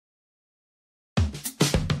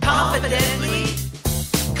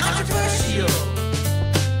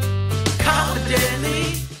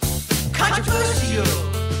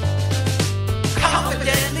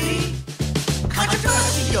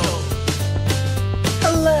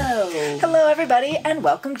everybody, and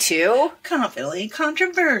welcome to Confidently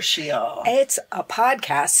Controversial. It's a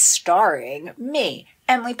podcast starring me,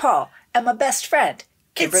 Emily Paul, and my best friend,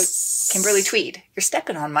 Kimberly Tweed. You're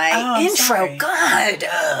stepping on my intro. Sorry. God.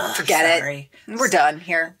 Forget it. We're done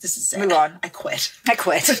here. This is Move on. I quit.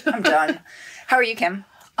 I'm done. How are you, Kim?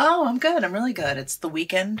 Oh, I'm good. I'm really good. It's the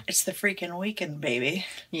weekend. It's the freaking weekend, baby.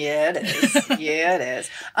 Yeah, it is. Yeah, it is.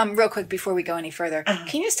 Real quick, before we go any further,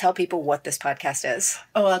 can you just tell people what this podcast is?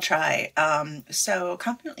 Oh, I'll try. So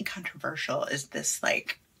Confidently Controversial is this,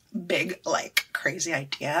 big, crazy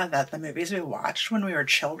idea that the movies we watched when we were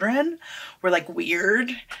children were,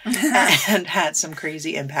 weird and had some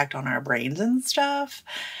crazy impact on our brains and stuff.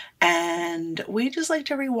 And we just like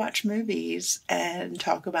to rewatch movies and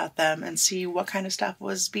talk about them and see what kind of stuff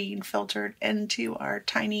was being filtered into our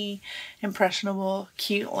tiny, impressionable,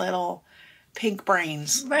 cute little pink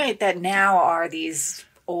brains. Right, that now are these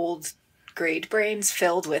old grade brains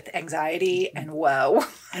filled with anxiety and woe.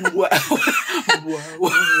 And whoa.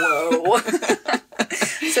 Whoa.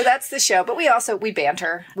 So that's the show. But we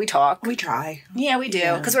banter. We talk. We try. Yeah, we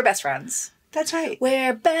do. Because we're best friends. That's right.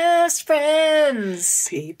 We're best friends.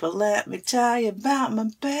 People, let me tell you about my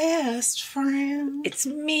best friend. It's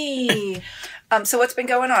me. So what's been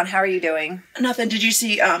going on? How are you doing? Nothing. Did you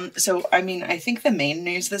see, I think the main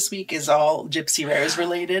news this week is all Gypsy Rose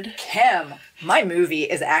related. Kim, my movie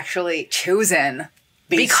is actually chosen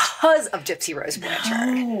because of Gypsy Rose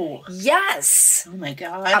Blanchard. Oh. Yes. Oh my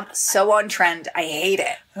God. I'm so on trend. I hate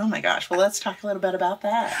it. Oh my gosh. Well, let's talk a little bit about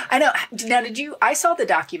that. I know. Now, I saw the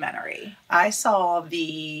documentary. I saw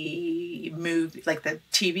the movie, the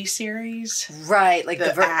TV series. Right.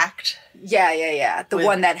 The Act. Yeah. The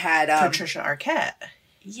one that had... Patricia Arquette.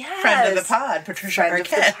 Yes. Friend of the pod, Patricia Arquette.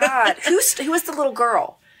 Friend of the pod. Who was the little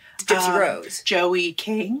girl? Gypsy Rose. Joey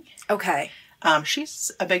King. Okay.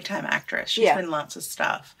 She's a big time actress. She's been in lots of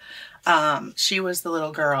stuff. She was the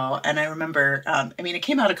little girl, and I remember, it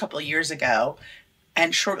came out a couple of years ago,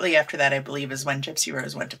 and shortly after that, I believe, is when Gypsy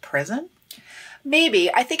Rose went to prison.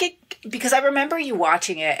 Maybe. I think because I remember you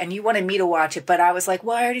watching it, and you wanted me to watch it, but I was like,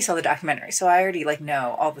 well, I already saw the documentary, so I already,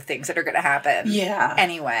 know all the things that are going to happen. Yeah.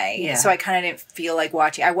 Anyway. Yeah. So I kind of didn't feel like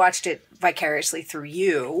watching. I watched it vicariously through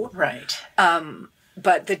you. Right.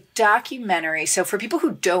 But the documentary, so for people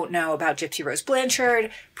who don't know about Gypsy Rose Blanchard,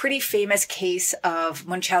 pretty famous case of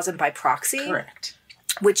Munchausen by proxy. Correct.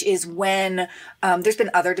 Which is when, there's been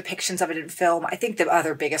other depictions of it in film. I think the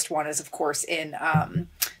other biggest one is, of course, in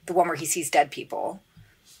the one where he sees dead people.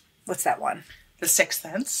 What's that one? The Sixth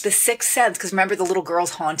Sense. The Sixth Sense, because remember the little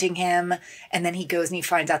girl's haunting him, and then he goes and he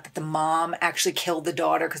finds out that the mom actually killed the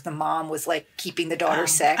daughter because the mom was, keeping the daughter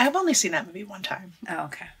sick. I've only seen that movie one time. Oh,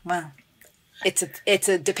 okay. Well... It's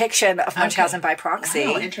a depiction of Munchausen by proxy.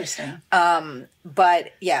 Oh, interesting.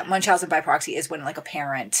 But yeah, Munchausen by proxy is when a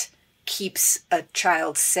parent keeps a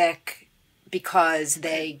child sick because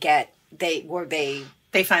they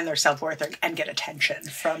find their self-worth and get attention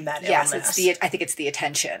from that illness. Yes, I think it's the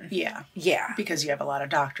attention. Yeah. Yeah. Because you have a lot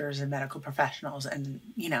of doctors and medical professionals and,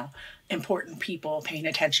 important people paying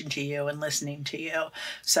attention to you and listening to you.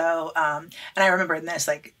 So, and I remember in this,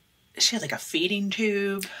 she had a feeding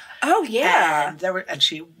tube. Oh yeah. And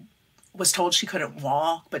she was told she couldn't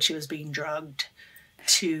walk, but she was being drugged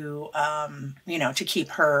to to keep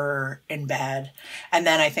her in bed. And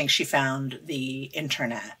then I think she found the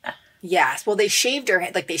internet. Yes. Well, they shaved her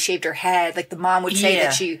head. They shaved her head. The mom would say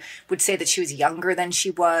that she was younger than she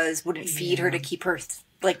was, wouldn't feed her to keep her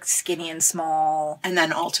skinny and small. And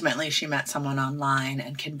then ultimately she met someone online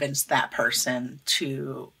and convinced that person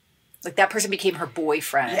to... that person became her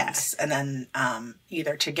boyfriend. Yes. And then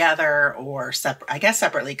either together or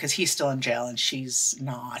separately, because he's still in jail and she's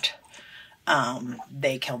not.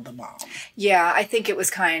 They killed the mom. Yeah, I think it was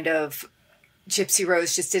kind of... Gypsy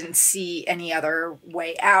Rose just didn't see any other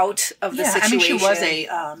way out of the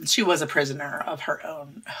situation. She was a prisoner of her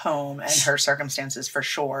own home and her circumstances for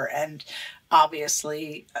sure. And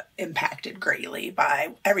obviously impacted greatly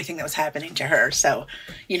by everything that was happening to her. So,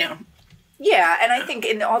 Yeah, and I think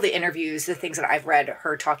in all the interviews, the things that I've read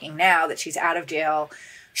her talking now that she's out of jail,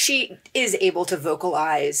 she is able to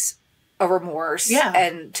vocalize a remorse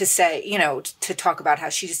and to say, to talk about how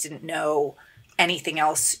she just didn't know anything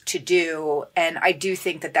else to do. And I do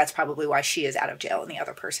think that that's probably why she is out of jail and the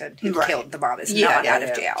other person who killed the mom is not out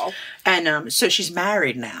of jail. And so she's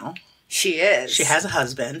married now. She is. She has a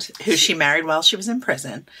husband who she married while she was in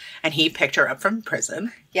prison, and he picked her up from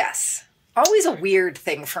prison. Yes. Always a weird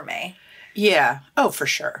thing for me. Yeah. Oh, for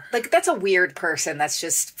sure. That's a weird person that's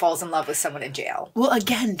just falls in love with someone in jail. Well,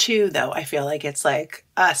 again, too, though, I feel like it's a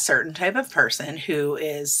certain type of person who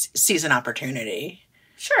sees an opportunity.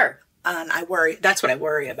 Sure. And that's what I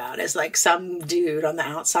worry about, is like some dude on the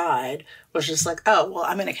outside was just like, oh, well,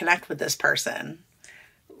 I'm going to connect with this person.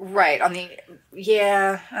 Right. I don't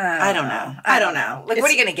know. I don't know. Like, what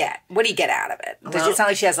are you going to get? What do you get out of it? It's not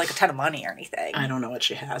like she has like a ton of money or anything. I don't know what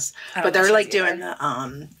she has. But they're like doing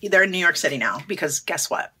they're in New York City now, because guess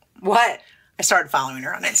what? What? I started following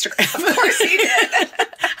her on Instagram. Of course you did.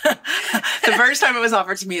 The first time it was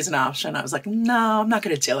offered to me as an option, I was like, no, I'm not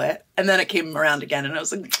going to do it. And then it came around again, and I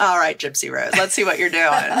was like, all right, Gypsy Rose, let's see what you're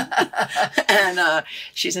doing. And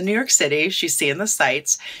she's in New York City. She's seeing the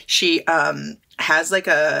sights. She has like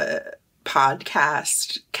a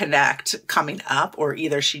podcast connect coming up, or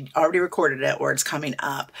either she already recorded it or it's coming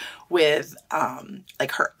up, with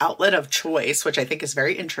like her outlet of choice, which I think is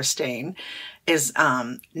very interesting, is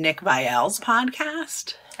Nick Viall's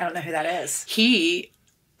podcast. I don't know who that is. He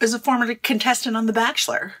is a former contestant on The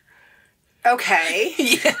Bachelor. Okay.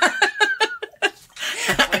 Yeah.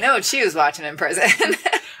 We know what she was watching in prison.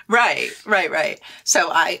 Right.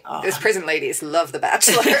 So those prison ladies love The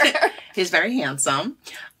Bachelor. He's very handsome.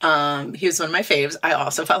 He was one of my faves. I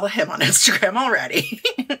also follow him on Instagram already.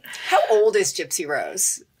 How old is Gypsy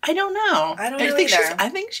Rose? I don't know. I don't know either. I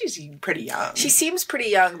think she's pretty young. She seems pretty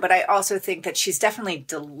young, but I also think that she's definitely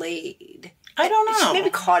delayed. I don't know. She's maybe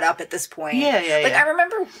caught up at this point. Yeah. Like, I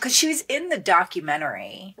remember, because she was in the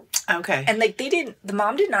documentary. Okay. And, like, the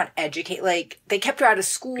mom did not educate. Like, they kept her out of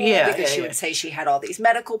school because she would say she had all these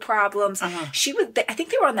medical problems. Uh-huh. I think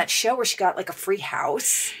they were on that show where she got, like, a free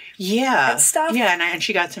house. Yeah. And stuff. Yeah, and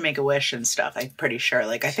she got to make a wish and stuff, I'm pretty sure.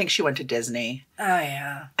 Like, I think she went to Disney. Oh,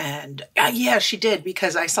 yeah. And, yeah, she did,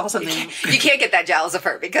 because I saw something. You can't get that jealous of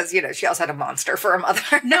her, because, you know, she also had a monster for a mother.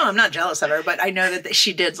 No, I'm not jealous of her, but I know that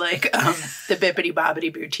she did, like, the Bippity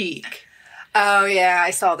Bobbity Boutique. Oh, yeah,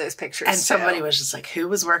 I saw those pictures, and somebody was just like, who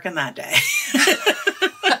was working that day?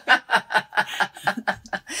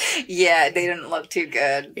 Yeah, they didn't look too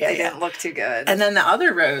good. They didn't look too good. And then the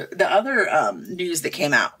other news that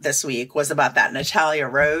came out this week was about that Natalia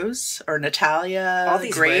Grace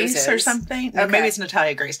roses. Or something. Okay. Maybe it's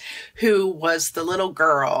Natalia Grace, who was the little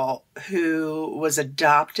girl who was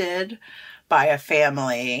adopted by a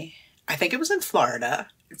family. I think it was in Florida.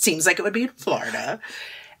 It seems like it would be in Florida.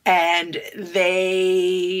 And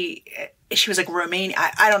she was like Romanian.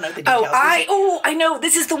 I don't know the details. I know.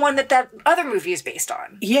 This is the one that other movie is based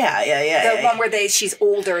on. Yeah. The one where she's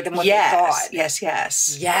older than what they thought. Yes.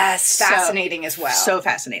 Fascinating as well. So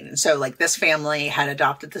fascinating. So, like, this family had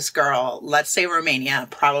adopted this girl, let's say Romania,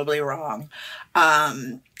 probably wrong.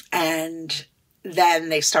 And then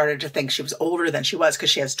they started to think she was older than she was, because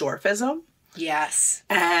she has dwarfism. Yes.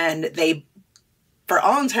 And they, for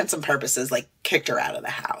all intents and purposes, like, kicked her out of the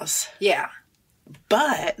house. Yeah.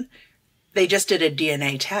 But they just did a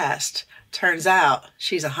DNA test. Turns out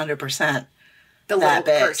she's 100% the little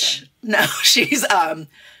person. No, she's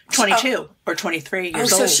 22 or 23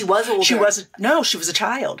 years old. So she was older. She was a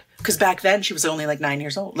child. Because back then she was only like 9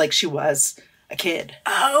 years old. Like, she was a kid.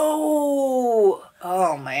 Oh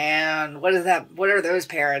man. What are those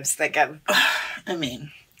parents thinking? I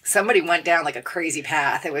mean, somebody went down like a crazy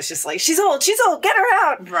path. It was just like, she's old, get her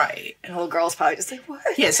out. Right. And the little girl's probably just like, what?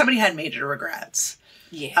 Yeah, somebody had major regrets.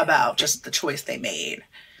 Yeah. About just the choice they made.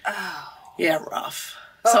 Oh. Yeah, rough.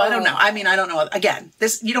 So I don't know. I mean, I don't know. Again,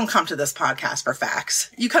 you don't come to this podcast for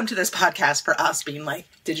facts. You come to this podcast for us being like,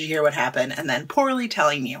 did you hear what happened? And then poorly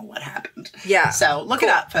telling you what happened. Yeah. So look it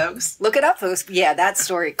up, folks. Look it up, folks. Yeah, that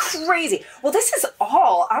story. Crazy. Well, this is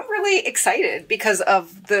all. I'm really excited because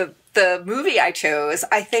of the movie I chose.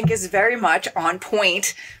 I think is very much on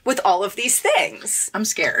point with all of these things. I'm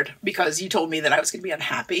scared because you told me that I was going to be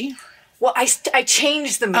unhappy. Well, I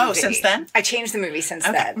changed the movie. Oh, since then? I changed the movie since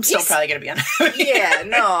then. I'm still probably going to be unhappy. Yeah,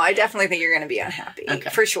 no, I definitely think you're going to be unhappy.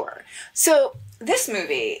 Okay. For sure. So, this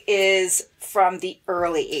movie is from the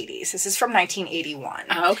early 80s. This is from 1981.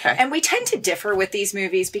 Oh, okay. And we tend to differ with these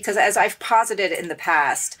movies because, as I've posited in the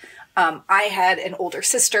past, I had an older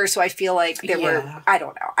sister, so I feel like there were, I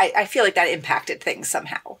don't know, I feel like that impacted things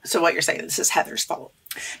somehow. So what you're saying, this is Heather's fault?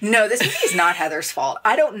 No, this movie is not Heather's fault.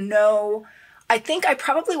 I don't know. I think I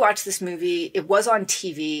probably watched this movie. It was on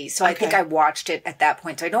TV, so I think I watched it at that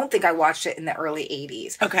point. So I don't think I watched it in the early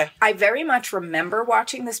 80s. Okay. I very much remember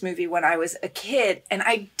watching this movie when I was a kid, and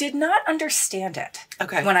I did not understand it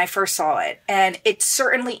when I first saw it. And it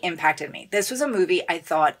certainly impacted me. This was a movie I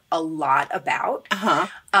thought a lot about. Uh-huh.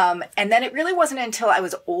 And then it really wasn't until I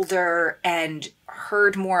was older and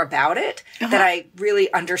heard more about it that I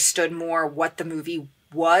really understood more what the movie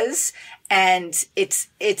was. And it's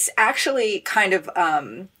actually kind of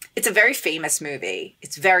It's a very famous movie.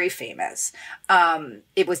 It's very famous.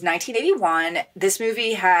 It was 1981. This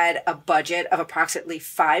movie had a budget of approximately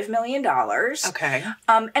 $5 million. Okay.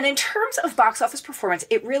 And in terms of box office performance,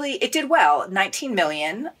 it did well. 19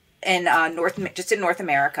 million in North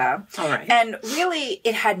America. All right. And really,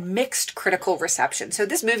 it had mixed critical reception. So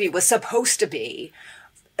this movie was supposed to be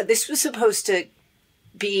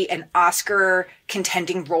an Oscar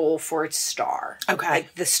contending role for its star. Okay.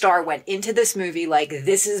 Like the star went into this movie like,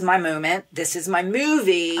 this is my moment, this is my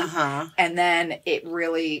movie. And then it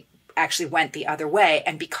really actually went the other way.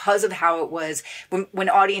 And because of how it was, when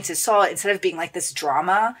audiences saw it, instead of being like this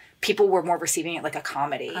drama, people were more receiving it like a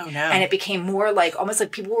comedy. Oh, no. And it became more like, almost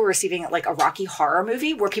like people were receiving it like a Rocky Horror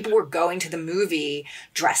movie, where people were going to the movie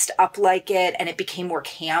dressed up like it, and it became more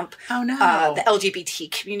camp. Oh, no. The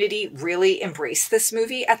LGBT community really embraced this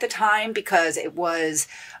movie at the time because it was...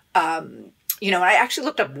 I actually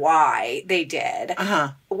looked up why they did,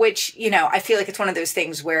 which, I feel like it's one of those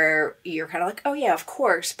things where you're kind of like, oh yeah, of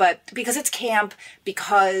course. But because it's camp,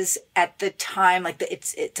 because at the time, like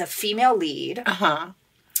it's a female lead.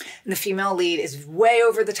 And the female lead is way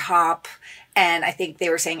over the top. And I think they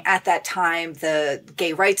were saying at that time, the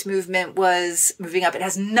gay rights movement was moving up. It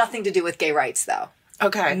has nothing to do with gay rights, though.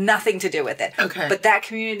 Okay. Nothing to do with it. Okay. But that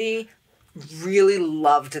community really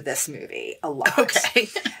loved this movie a lot. Okay.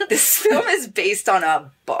 This film is based on a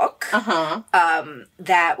book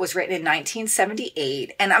that was written in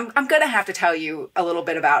 1978. And I'm going to have to tell you a little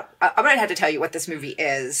bit about... I'm going to have to tell you what this movie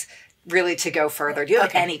is, really, to go further. Do you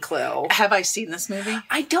have any clue? Have I seen this movie?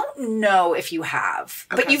 I don't know if you have,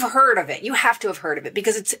 but you've heard of it. You have to have heard of it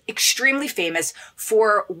because it's extremely famous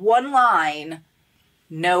for one line,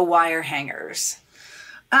 no wire hangers.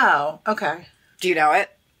 Oh, okay. Do you know it?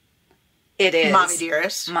 It is Mommie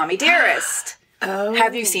Dearest. Mommie Dearest. Oh.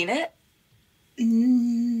 Have you seen it?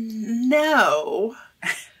 No.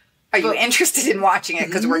 Are you interested in watching it?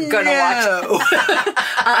 Because we're going to watch it.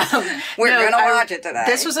 We're going to watch it today.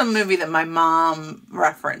 This was a movie that my mom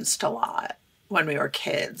referenced a lot when we were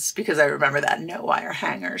kids because I remember that no wire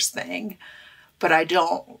hangers thing. But I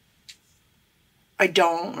don't.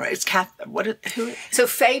 It's who? So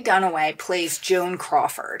Faye Dunaway plays Joan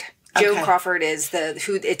Crawford. Joan Crawford is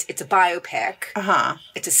it's a biopic.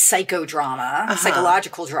 It's a psychodrama,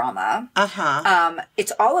 psychological drama.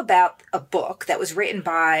 It's all about a book that was written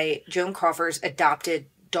by Joan Crawford's adopted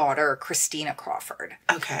daughter, Christina Crawford.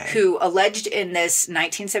 Who alleged in this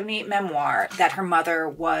 1978 memoir that her mother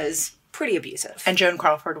was pretty abusive. And Joan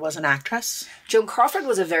Crawford was an actress? Joan Crawford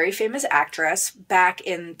was a very famous actress back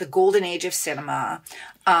in the golden age of cinema.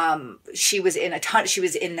 She was in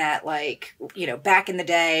that, like, back in the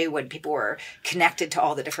day when people were connected to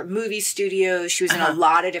all the different movie studios. She was in a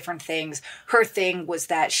lot of different things. Her thing was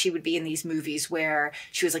that she would be in these movies where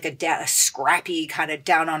she was like a scrappy, kind of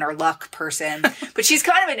down on her luck person. But she's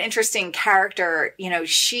kind of an interesting character.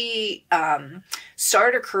 She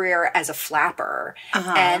started her career as a flapper.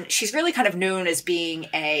 And she's really kind of known as being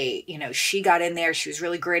she got in there, she was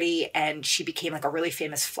really gritty, and she became like a really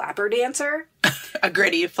famous flapper dancer. A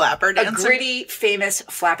gritty flapper dancer? A gritty, famous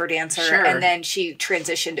flapper dancer. Sure. And then she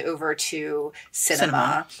transitioned over to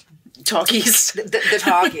cinema. Talkies. The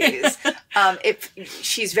talkies.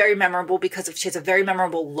 She's very memorable because she has a very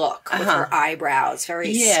memorable look with her eyebrows,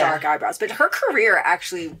 very stark eyebrows. But her career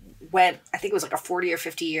actually went, I think it was like a 40 or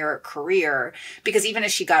 50 year career, because even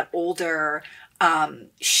as she got older,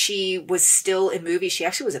 she was still in movies. She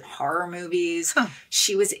actually was in horror movies.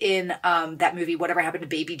 She was in that movie, Whatever Happened to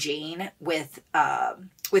Baby Jane, with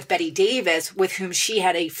Bette Davis, with whom she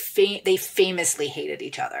had they famously hated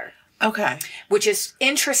each other. Okay. Which is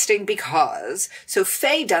interesting because, so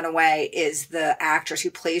Faye Dunaway is the actress who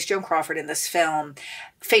plays Joan Crawford in this film.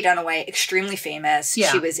 Faye Dunaway, extremely famous. Yeah.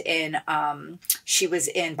 She was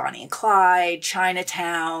in Bonnie and Clyde,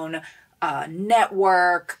 Chinatown,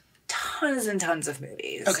 Network, tons and tons of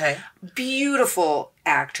movies. Okay. Beautiful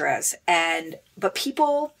actress. But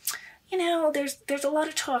people, there's a lot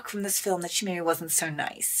of talk from this film that she maybe wasn't so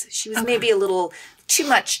nice. She was maybe a little too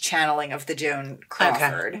much channeling of the Joan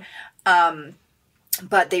Crawford.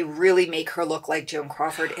 But they really make her look like Joan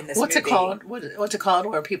Crawford in this movie. What's it called? What's it called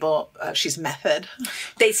where people, she's method?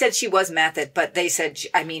 They said she was method, but they said,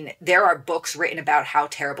 there are books written about how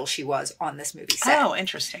terrible she was on this movie set. Oh,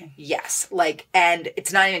 interesting. Yes. And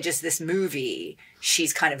it's not even just this movie.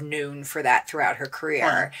 She's kind of known for that throughout her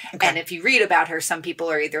career. Okay. And if you read about her, some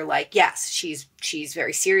people are either like, yes, she's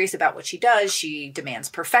very serious about what she does. She demands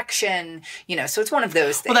perfection, so it's one of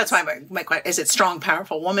those things. Well, that's why my question, is it strong,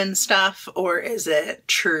 powerful woman stuff, or is it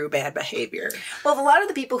true bad behavior? Well, a lot of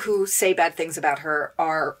the people who say bad things about her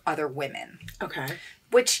are other women. Okay.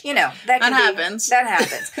 Which, that happens. That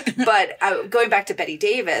happens. But going back to Bette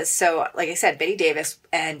Davis, so like I said, Bette Davis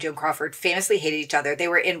and Joan Crawford famously hated each other. They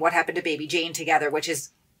were in What Happened to Baby Jane together, which is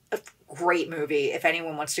a great movie. If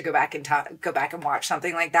anyone wants to go back and watch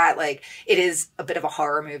something like that, like, it is a bit of a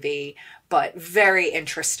horror movie, but very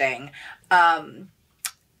interesting.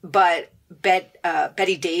 But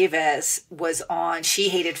Bette Davis was on, she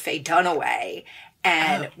hated Faye Dunaway.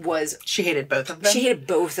 And she hated both of them? She hated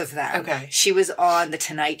both of them. Okay. She was on The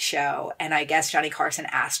Tonight Show, and I guess Johnny Carson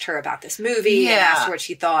asked her about this movie and asked her what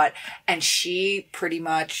she thought, and she pretty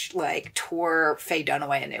much, like, tore Faye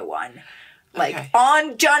Dunaway a new one. Like,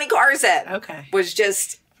 on Johnny Carson. Okay. Was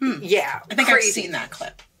just, yeah, I think crazy. I've seen that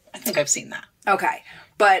clip. I think I've seen that. Okay.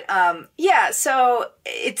 But, so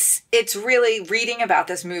it's really, reading about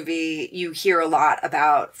this movie, you hear a lot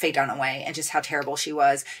about Faye Dunaway and just how terrible she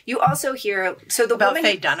was. You also hear, about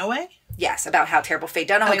Faye Dunaway? Yes, about how terrible Faye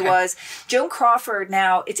Dunaway was. Joan Crawford,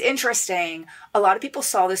 now, it's interesting. A lot of people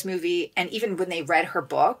saw this movie, and even when they read her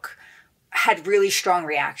book, had really strong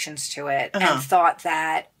reactions to it and thought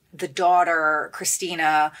that the daughter,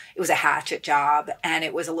 Christina, it was a hatchet job, and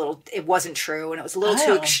it wasn't true, and it was a little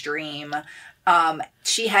too extreme.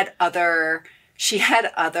 She had other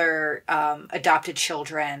adopted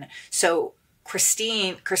children. So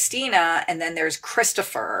Christina, and then there's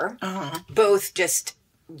Christopher, both just,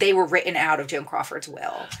 they were written out of Joan Crawford's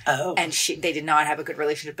will. Oh. And they did not have a good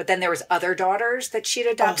relationship. But then there was other daughters that she'd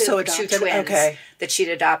adopted, two twins that she'd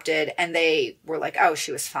adopted, and they were like, oh,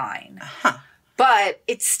 she was fine. Uh-huh. But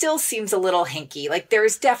it still seems a little hinky. Like,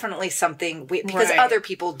 there's definitely something, because other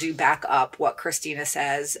people do back up what Christina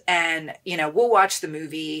says. And, we'll watch the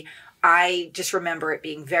movie. I just remember it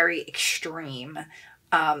being very extreme.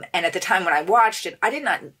 And at the time when I watched it, I did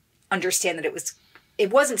not understand that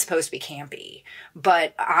it wasn't supposed to be campy.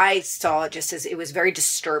 But I saw it just as, it was very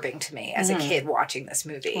disturbing to me as a kid watching this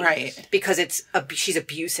movie. Right. Because she's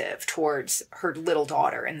abusive towards her little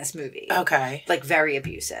daughter in this movie. Okay. Like, very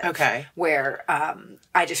abusive. Okay. Where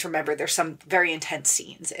I just remember there's some very intense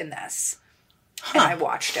scenes in this. Huh. And I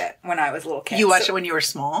watched it when I was a little kid. You watched it when you were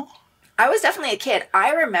small? I was definitely a kid.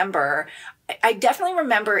 I definitely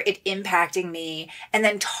remember it impacting me, and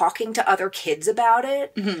then talking to other kids about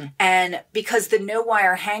it. Mm-hmm. And because the no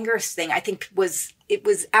wire hangers thing, I think it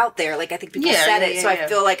was out there. Like, I think people said it. So I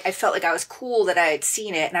felt like I was cool that I had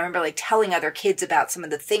seen it. And I remember, like, telling other kids about some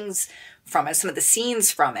of the things from it, some of the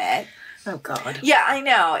scenes from it. Oh, God. Yeah, I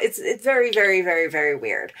know. It's very, very, very, very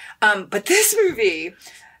weird. But this movie,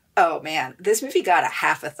 oh, man. This movie got a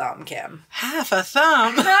half a thumb, Kim. Half a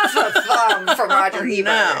thumb? Half a thumb from Roger Ebert.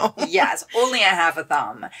 No. Yes, only a half a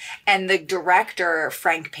thumb. And the director,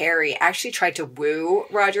 Frank Perry, actually tried to woo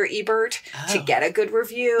Roger Ebert to get a good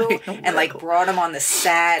review. And, like, brought him on the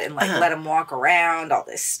set and, like, let him walk around, all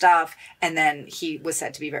this stuff. And then he was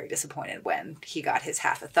said to be very disappointed when he got his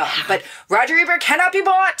half a thumb. But Roger Ebert cannot be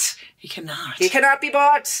bought. He cannot. He cannot be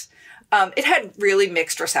bought. It had really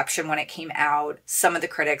mixed reception when it came out. Some of the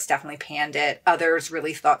critics definitely panned it. Others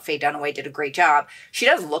really thought Faye Dunaway did a great job. She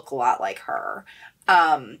does look a lot like her.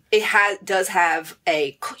 It does have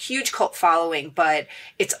a huge cult following, but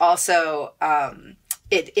it's also in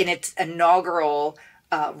its inaugural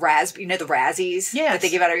the Razzies that they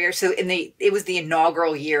give out every year. So it was the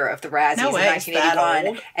inaugural year of the Razzies in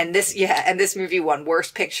 1981, and this movie won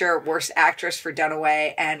Worst Picture, Worst Actress for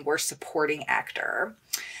Dunaway, and Worst Supporting Actor.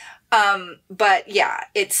 But yeah,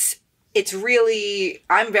 it's really,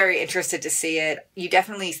 I'm very interested to see it. You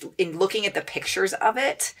definitely, in looking at the pictures of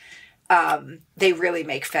it, they really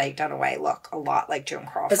make Faye Dunaway look a lot like Joan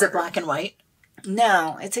Crawford. Is it black and white?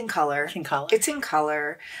 No, it's in color. It's in color. It's in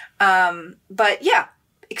color. But yeah,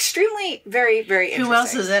 extremely, very, very interesting. Who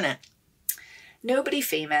else is in it? Nobody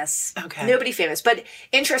famous. Okay. Nobody famous. But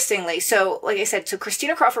interestingly, so like I said, so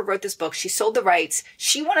Christina Crawford wrote this book. She sold the rights.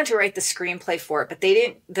 She wanted to write the screenplay for it, but they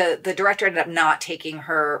didn't, the director ended up not taking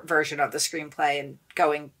her version of the screenplay and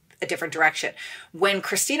going a different direction. When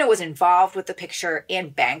Christina was involved with the picture, Anne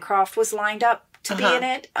Bancroft was lined up to be in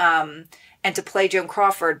it, and to play Joan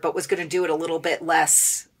Crawford, but was going to do it a little bit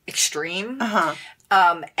less extreme.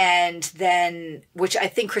 And then, which I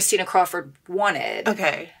think Christina Crawford wanted.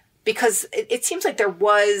 Okay. Because it seems like there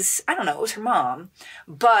was, I don't know, it was her mom,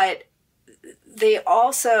 but they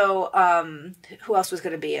also, who else was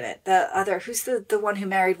going to be in it? Who's the one who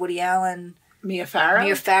married Woody Allen? Mia Farrow?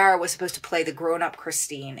 Mia Farrow was supposed to play the grown-up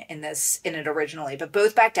Christine in it originally, but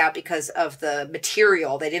both backed out because of the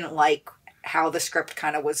material. They didn't like how the script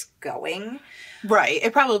kind of was going. Right.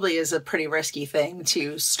 It probably is a pretty risky thing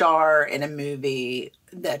to star in a movie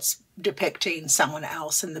that's depicting someone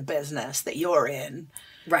else in the business that you're in.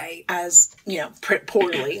 Right. as,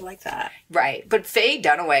 poorly like that. Right. But Faye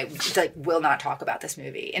Dunaway, like, will not talk about this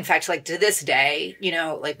movie. In fact, like, to this day,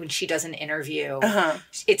 like, when she does an interview,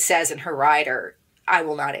 it says in her rider, I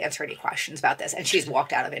will not answer any questions about this. And she's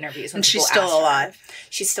walked out of interviews. And she's still alive?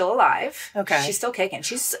 She's still alive. Okay. She's still kicking.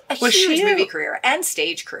 She's a huge movie career and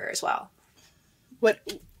stage career as well. What,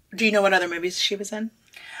 do you know what other movies she was in?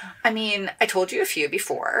 I mean, I told you a few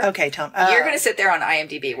before. Okay, tell me. You're going to sit there on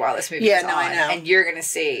IMDb while this movie is on. I know. And you're going to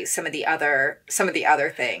see some of the other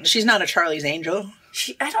things. She's not a Charlie's Angel.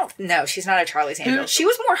 I don't know. She's not a Charlie's Angel. She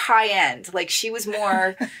was more high end. Like, she was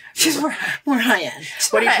more... She's more high end.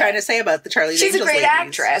 What are you trying to say about the Charlie's Angels? She's a great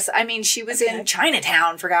actress. I mean, she was in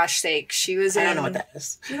Chinatown, for gosh sake. She was in... I don't know what that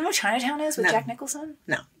is. Do you know what Chinatown is with Jack Nicholson?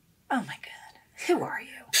 No. Oh, my God. Who are you?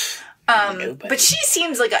 But she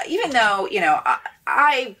seems like, even though,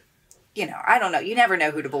 I don't know. You never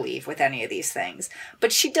know who to believe with any of these things.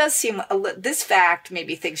 But she does seem... this fact made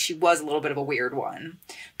me think she was a little bit of a weird one.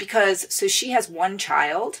 Because, so she has one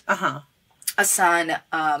child. A son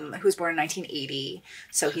who was born in 1980.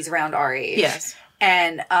 So he's around our age. Yes.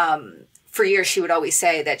 And for years she would always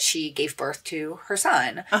say that she gave birth to her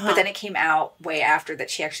son. But then it came out way after that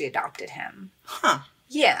she actually adopted him.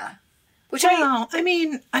 Yeah. Which I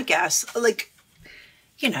mean, I guess. Like...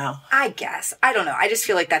 I guess. I don't know. I just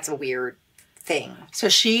feel like that's a weird thing. So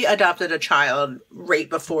she adopted a child right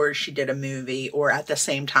before she did a movie, or at the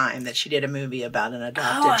same time that she did a movie about an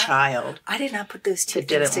adopted child. I did not put those two things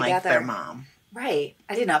together. Didn't like their mom. Right.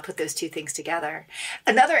 I did not put those two things together.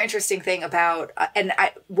 Another interesting thing about,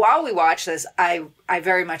 while we watch this, I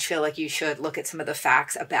very much feel like you should look at some of the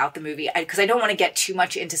facts about the movie. Because I don't want to get too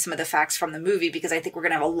much into some of the facts from the movie, because I think we're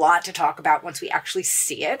going to have a lot to talk about once we actually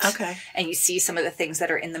see it. Okay. And you see some of the things that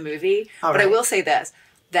are in the movie. All but right. I will say this,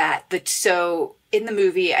 so in the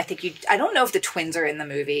movie, I don't know if the twins are in the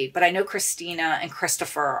movie, but I know Christina and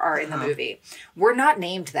Christopher are in the movie. We're not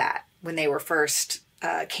named that when they were first...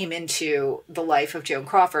 came into the life of Joan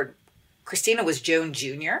Crawford. Christina was Joan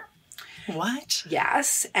Jr. What?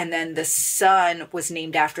 Yes. And then the son was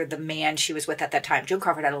named after the man she was with at that time. Joan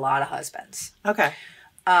Crawford had a lot of husbands. Okay.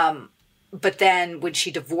 But then when she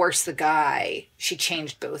divorced the guy, she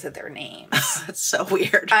changed both of their names. That's so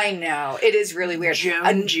weird. I know. It is really weird.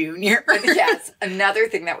 Joan Jr. Yes. Another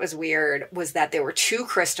thing that was weird was that there were two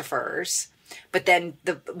Christophers, but then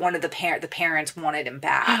one of the parents wanted him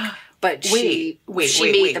back. But she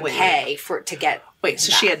made them pay to get. Wait, so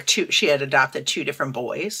back. she had adopted two different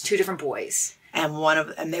boys. Two different boys, and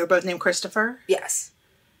they were both named Christopher. Yes.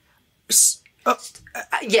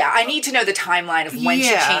 Yeah, I need to know the timeline of when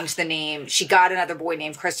she changed the name. She got another boy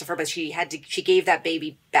named Christopher, but she gave that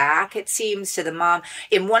baby back, it seems, to the mom.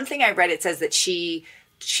 In one thing I read, it says that she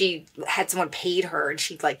had someone paid her, and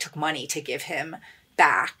she took money to give him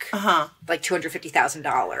back, like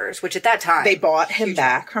 $250,000, which at that time they bought him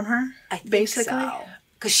back from her. I think basically, so.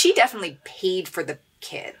 Because she definitely paid for the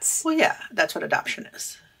kids. Well, yeah, that's what adoption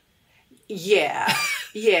is. Yeah,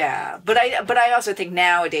 yeah, but I also think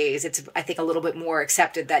nowadays it's a little bit more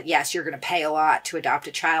accepted that yes, you're going to pay a lot to adopt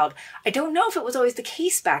a child. I don't know if it was always the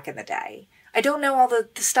case back in the day. I don't know all the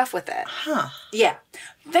stuff with it. Huh. Yeah,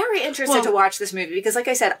 very interested to watch this movie because, like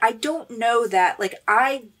I said, I don't know that.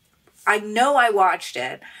 I know I watched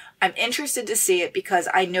it. I'm interested to see it because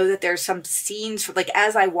I know that there's some scenes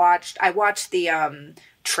as I watched the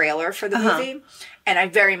trailer for the movie, and I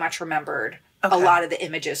very much remembered a lot of the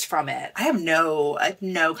images from it. I have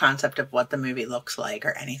no concept of what the movie looks like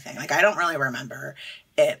or anything. I don't really remember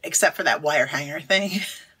it except for that wire hanger thing.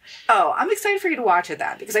 Oh, I'm excited for you to watch it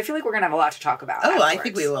then because I feel like we're going to have a lot to talk about. Oh, afterwards. I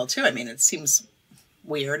think we will too. I mean, it seems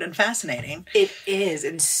weird and fascinating. It is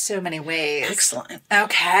in so many ways. Excellent.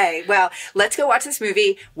 Okay, well, let's go watch this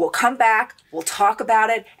movie. We'll come back. We'll talk about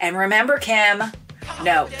it. And remember, Kim,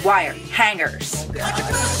 no wire hangers.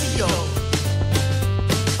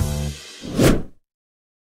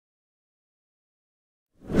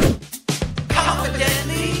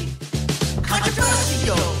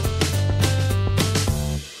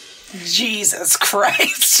 Jesus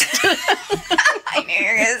Christ. I knew you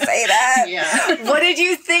were going to say that. Yeah. What did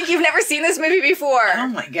you think? You've never seen this movie before. Oh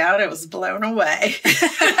my God, I was blown away.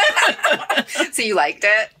 So you liked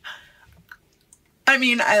it? I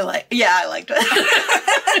mean, I liked it.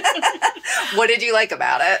 What did you like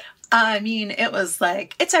about it? I mean, it was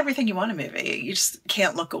it's everything you want in a movie. You just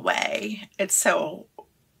can't look away. It's so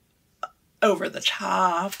over the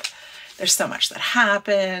top. There's so much that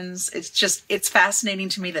happens. It's fascinating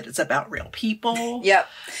to me that it's about real people. Yep.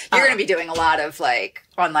 You're going to be doing a lot of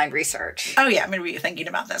online research. Oh yeah, I'm going to be thinking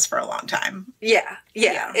about this for a long time. Yeah.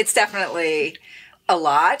 It's definitely a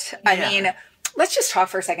lot. I mean, let's just talk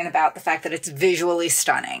for a second about the fact that it's visually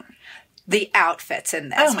stunning. The outfits in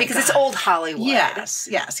this, because it's old Hollywood. Yes.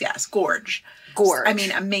 Gorge. I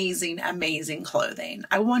mean, amazing, amazing clothing.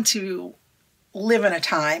 I want to live in a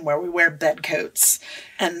time where we wear bed coats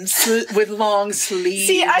and with long sleeves.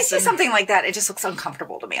 See, I see something like that. It just looks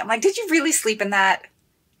uncomfortable to me. I'm like, did you really sleep in that?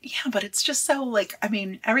 Yeah, but it's just so like, I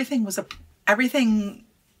mean, everything was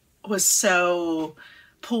so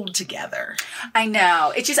pulled together. I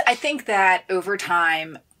know. It's just, I think that over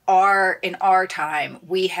time, in our time,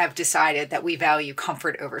 we have decided that we value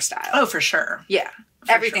comfort over style. Oh, for sure. Yeah.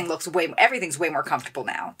 Everything's way more comfortable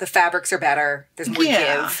now. The fabrics are better. There's more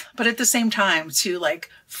give. But at the same time, to like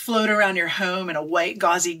float around your home in a white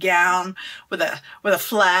gauzy gown with a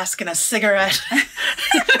flask and a cigarette.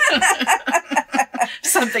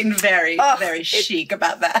 Something very, very chic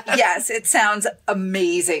about that. Yes, it sounds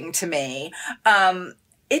amazing to me.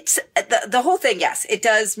 It's the whole thing. Yes, it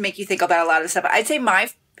does make you think about a lot of stuff. I'd say my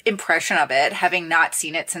impression of it, having not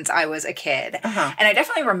seen it since I was a kid. And I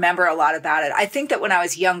definitely remember a lot about it. I think that when I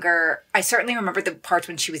was younger, I certainly remember the parts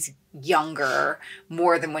when she was younger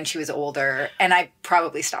more than when she was older. And I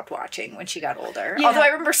probably stopped watching when she got older. Yeah. Although I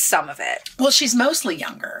remember some of it. Well, she's mostly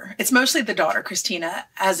younger. It's mostly the daughter, Christina,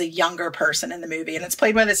 as a younger person in the movie. And it's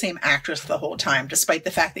played by the same actress the whole time, despite the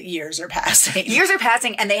fact that years are passing. Years are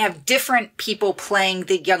passing, and they have different people playing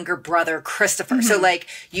the younger brother, Christopher. So, like,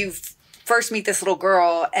 you've first meet this little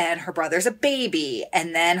girl and her brother's a baby,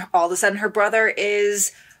 and then all of a sudden her brother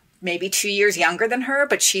is maybe 2 years younger than her,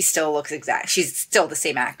 but she still looks she's still the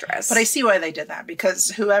same actress. But I see why they did that,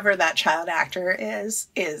 because whoever that child actor is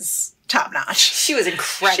top notch. She was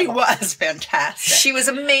incredible. She was fantastic. She was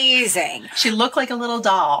amazing. She looked like a little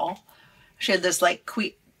doll. She had this like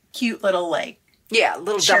cute little like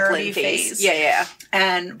little dumpling face. Yeah.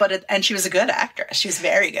 And she was a good actress. She was a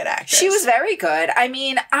very good actress. She was very good. I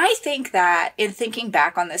mean, I think that in thinking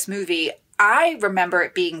back on this movie, I remember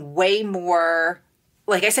it being way more,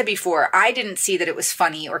 like I said before, I didn't see that it was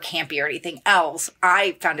funny or campy or anything else.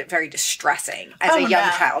 I found it very distressing as a young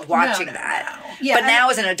child watching that. No. Yeah, but now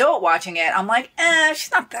as an adult watching it, I'm like,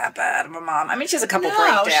 she's not that bad of a mom. I mean, she has a couple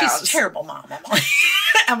breakdowns. No, she's a terrible mom, Emily.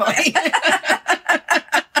 Emily.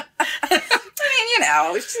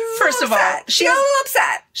 First of all, she's a little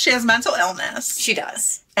upset. She has mental illness. She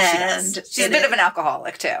does. And she's a bit of an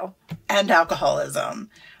alcoholic, too. And alcoholism.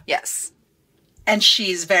 Yes. And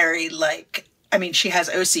she's very, like, I mean, she has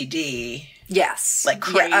OCD. Yes. Like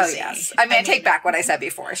crazy. Yeah, yes. I mean, I take back what I said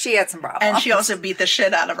before. She had some problems. And she also beat the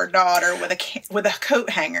shit out of her daughter with a coat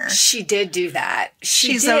hanger. She did do that.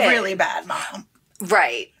 She's a really bad mom.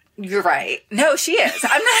 Right. You're right. No, she is.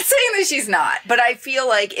 I'm not saying that she's not, but I feel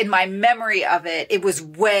like in my memory of it, it was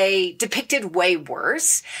depicted way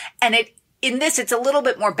worse. And in this, it's a little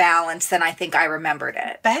bit more balanced than I think I remembered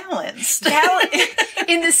it. Balanced?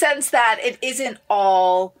 In the sense that it isn't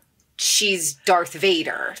all she's Darth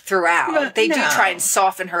Vader throughout. They do try and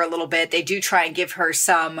soften her a little bit. They do try and give her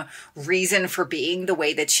some reason for being the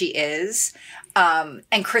way that she is.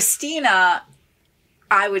 And Christina,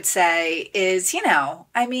 I would say, is,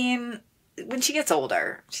 I mean, when she gets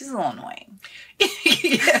older, she's a little annoying.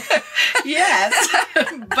 Yes.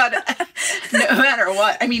 But no matter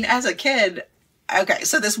what, I mean, as a kid, okay,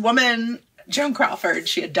 so this woman, Joan Crawford,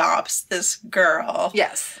 she adopts this girl.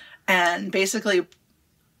 Yes. And basically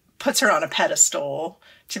puts her on a pedestal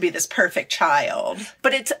to be this perfect child.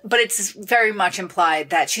 But it's very much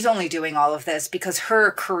implied that she's only doing all of this because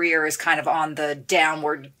her career is kind of on the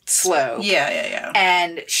downward slope. Yeah.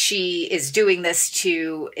 And she is doing this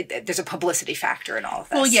there's a publicity factor in all of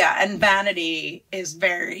this. Well, yeah, and vanity is a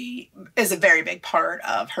very big part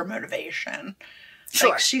of her motivation.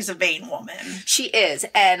 Sure. Like, she's a vain woman. She is.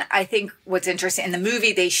 And I think what's interesting, in the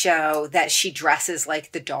movie they show that she dresses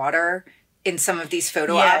like the daughter in some of these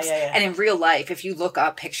photo ops. Yeah. And in real life, if you look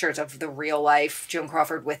up pictures of the real life Joan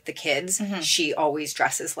Crawford with the kids, she always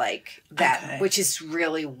dresses like that, which is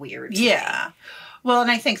really weird to me. Well, and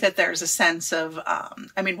I think that there's a sense of,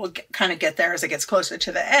 we'll kind of get there as it gets closer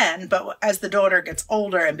to the end, but as the daughter gets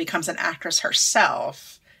older and becomes an actress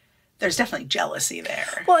herself, there's definitely jealousy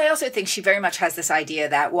there. Well, I also think she very much has this idea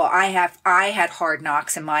that, well, I had hard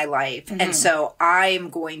knocks in my life. And so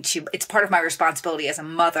it's part of my responsibility as a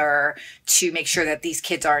mother to make sure that these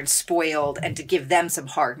kids aren't spoiled and to give them some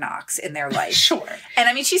hard knocks in their life. Sure. And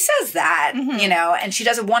I mean, she says that, and she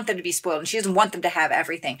doesn't want them to be spoiled and she doesn't want them to have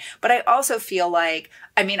everything. But I also feel like,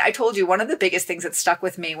 I told you one of the biggest things that stuck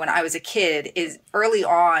with me when I was a kid is early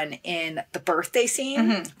on in the birthday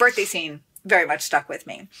scene. Birthday scene very much stuck with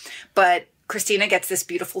me. But Christina gets this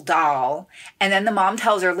beautiful doll, and then the mom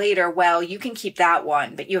tells her later, well, you can keep that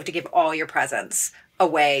one, but you have to give all your presents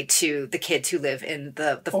away to the kids who live in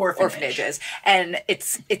the orphanages. And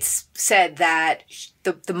it's said that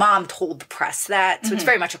the mom told the press that. So it's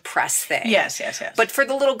very much a press thing. Yes. But for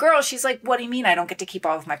the little girl, she's like, what do you mean I don't get to keep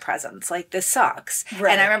all of my presents? Like, this sucks.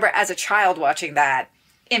 Right. And I remember as a child watching that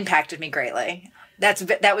impacted me greatly.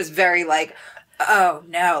 That was very like, oh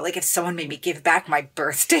no, like if someone made me give back my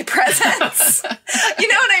birthday presents. You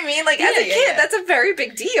know what I mean? Like as a kid, that's a very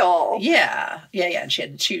big deal. Yeah. And she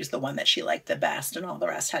had to choose the one that she liked the best and all the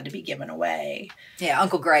rest had to be given away. Yeah,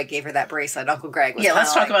 Uncle Greg gave her that bracelet. Uncle Greg was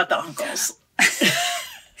let's talk about the uncles.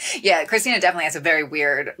 Yeah, Christina definitely has a very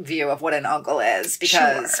weird view of what an uncle is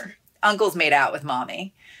because uncles made out with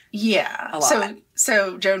mommy. Yeah. A lot.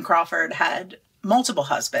 So Joan Crawford had multiple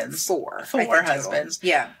husbands. Four husbands. Total.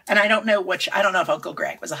 Yeah. And I don't know if Uncle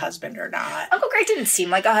Greg was a husband or not. Uncle Greg didn't seem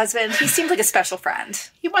like a husband. He seemed like a special friend.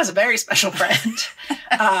 He was a very special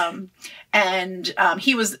friend. And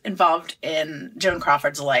he was involved in Joan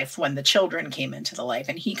Crawford's life when the children came into the life.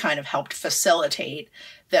 And he kind of helped facilitate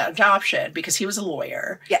the adoption because he was a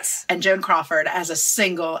lawyer. Yes. And Joan Crawford, as a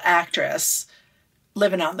single actress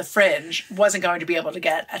living on the fringe, wasn't going to be able to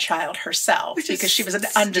get a child herself because she was an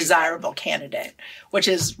undesirable candidate, which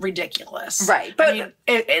is ridiculous. Right. But I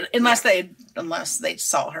mean, unless they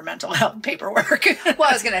saw her mental health paperwork. Well,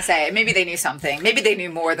 I was going to say, maybe they knew something. Maybe they knew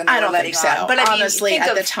more than they were letting on. But honestly,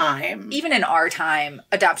 at the time. Even in our time,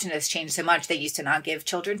 adoption has changed so much. They used to not give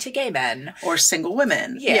children to gay men. Or single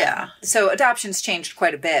women. Yeah. So adoption's changed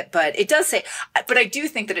quite a bit. But it does say, but I do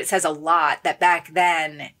think that it says a lot that back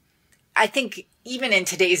then, I think even in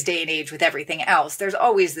today's day and age with everything else, there's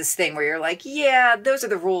always this thing where you're like, yeah, those are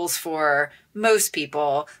the rules for most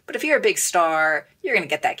people. But if you're a big star, you're going to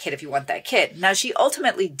get that kid if you want that kid. Now, she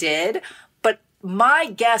ultimately did. But my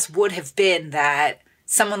guess would have been that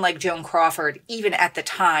someone like Joan Crawford, even at the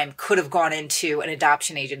time, could have gone into an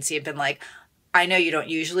adoption agency and been like, I know you don't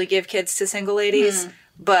usually give kids to single ladies.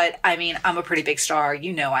 But, I mean, I'm a pretty big star.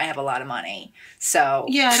 You know I have a lot of money. So,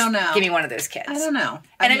 yeah, I don't know. Give me one of those kids. I don't know.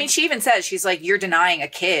 I mean, she even says, she's like, you're denying a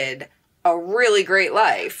kid a really great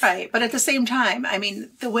life. Right. But at the same time, I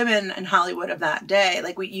mean, the women in Hollywood of that day,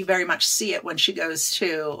 like, you very much see it when she goes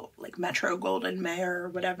to, like, Metro Golden Mayer or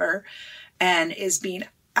whatever, and is being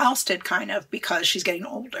ousted kind of because she's getting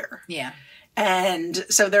older. Yeah. And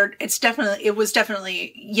so it was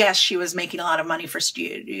definitely, yes, she was making a lot of money for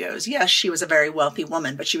studios. Yes, she was a very wealthy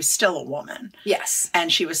woman, but she was still a woman. Yes.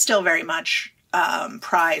 And she was still very much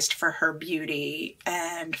prized for her beauty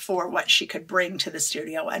and for what she could bring to the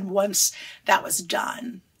studio. And once that was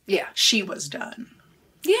done, she was done.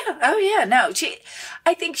 Yeah. Oh, yeah. No,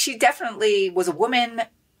 I think she definitely was a woman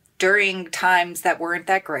during times that weren't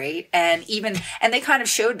that great. And they kind of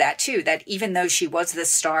showed that too, that even though she was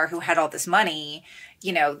this star who had all this money,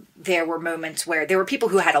 you know, there were moments where there were people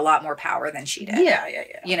who had a lot more power than she did. Yeah.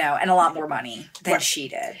 You know, and a lot more money than she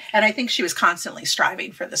did. And I think she was constantly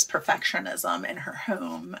striving for this perfectionism in her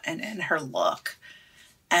home and in her look.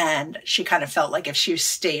 And she kind of felt like if she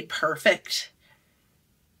stayed perfect,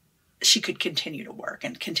 she could continue to work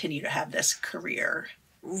and continue to have this career.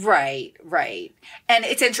 Right. And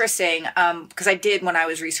it's interesting because I did, when I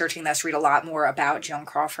was researching this, read a lot more about Joan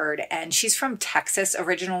Crawford. And she's from Texas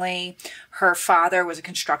originally. Her father was a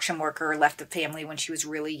construction worker, left the family when she was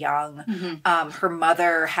really young. Mm-hmm. Her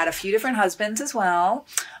mother had a few different husbands as well.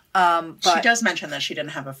 But she does mention that she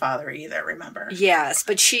didn't have a father either, remember? Yes,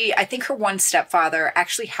 but I think her one stepfather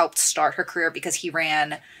actually helped start her career because he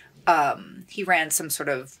ran some sort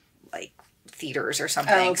of like theaters or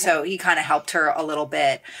something. Oh, okay. So he kind of helped her a little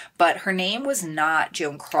bit. But her name was not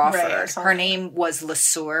Joan Crawford. Right, her name was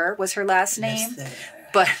LeSueur was her last name.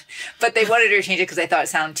 But they wanted her to change it because they thought it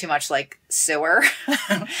sounded too much like sewer.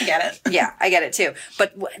 I get it. Yeah, I get it too.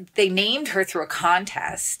 But they named her through a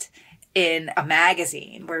contest in a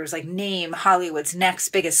magazine where it was like, name Hollywood's next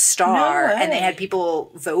biggest star. No way. And they had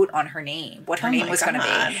people vote on her name, what her name was going to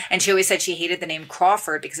be. And she always said she hated the name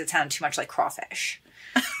Crawford because it sounded too much like crawfish.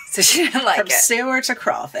 So she didn't like it. From sewer to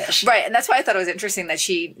crawfish. Right. And that's why I thought it was interesting that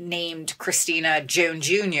she named Christina Joan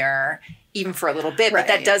Jr. even for a little bit. Right.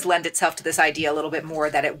 But that does lend itself to this idea a little bit more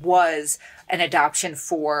that it was an adoption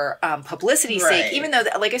for publicity's sake. Even though,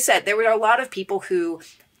 like I said, there were a lot of people who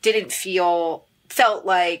felt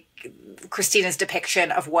like Christina's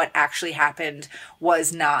depiction of what actually happened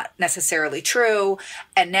was not necessarily true.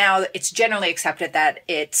 And now it's generally accepted that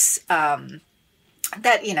it's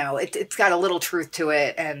that, you know, it's got a little truth to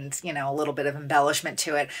it and, you know, a little bit of embellishment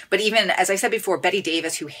to it. But even, as I said before, Betty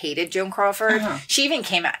Davis, who hated Joan Crawford, she even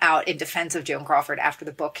came out in defense of Joan Crawford after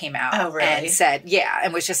the book came out. Oh, really? And said,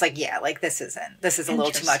 and was just like, this is a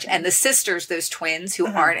little too much. And the sisters, those twins who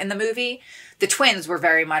aren't in the movie, the twins were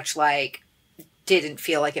very much like, didn't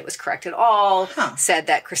feel like it was correct at all, said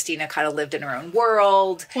that Christina kind of lived in her own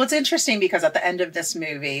world. Well, it's interesting because at the end of this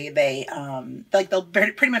movie, they,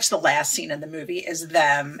 pretty much the last scene in the movie is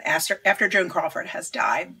them, after Joan Crawford has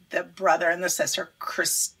died, the brother and the sister,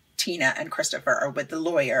 Christina and Christopher, are with the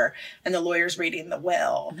lawyer, and the lawyer's reading the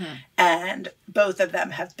will, and both of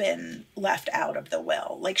them have been left out of the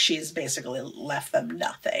will. Like, she's basically left them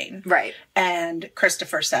nothing. Right. And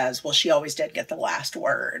Christopher says, well, she always did get the last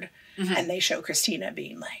word. And they show Christina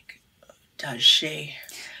being like, does she?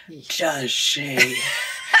 Does she?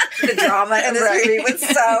 The drama in this movie was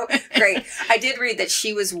so great. I did read that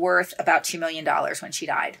she was worth about $2 million when she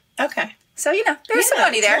died. Okay. So, there's some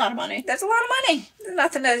money there. That's a lot of money. There's a lot of money. There's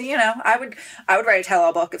nothing to, I would write a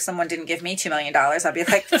tell-all book if someone didn't give me $2 million. I'd be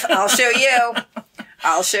like, I'll show you.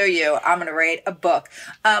 I'll show you. I'm going to write a book.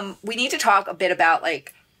 We need to talk a bit about,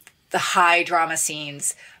 like, the high drama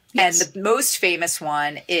scenes. Yes. And the most famous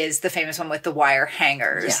one is the famous one with the wire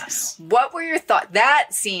hangers. Yes. What were your thoughts? That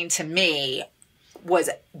scene, to me, was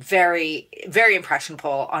very, very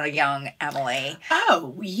impressionable on a young Emily.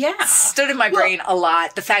 Oh, yeah. Stood in my brain a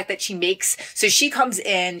lot. The fact that she comes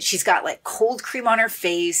in, she's got like cold cream on her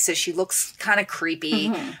face, so she looks kind of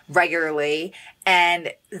creepy regularly.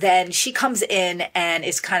 And then she comes in and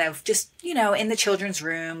is kind of just, in the children's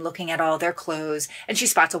room looking at all their clothes. And she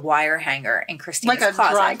spots a wire hanger in Christina's closet.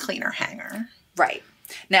 Like a dry cleaner hanger. Right.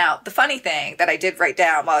 Now, the funny thing that I did write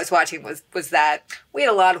down while I was watching was that we had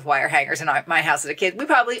a lot of wire hangers in my house as a kid. We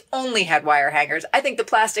probably only had wire hangers. I think the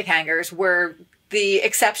plastic hangers were the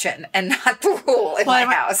exception and not the rule in my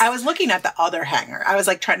house. I was looking at the other hanger. I was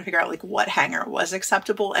like trying to figure out like what hanger was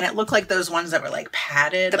acceptable, and it looked like those ones that were like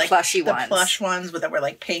padded, the like plushy the ones, plush ones that were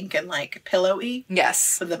like pink and like pillowy.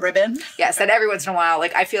 Yes, with the ribbon. Yes, and every once in a while,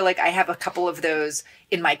 like I feel like I have a couple of those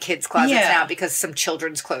in my kids' closets now because some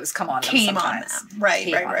children's clothes come on them sometimes. On them.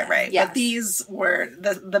 Right. Yes. But these were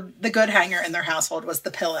the good hanger in their household was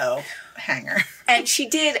the pillow hanger. And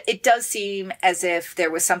it does seem as if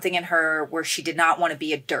there was something in her where she did not want to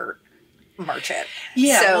be a dirt merchant.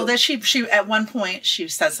 Yeah. So, well, that she at one point she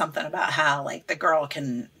said something about how like the girl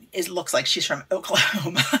looks like she's from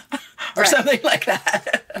Oklahoma or something like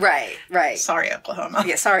that. Right. Sorry, Oklahoma.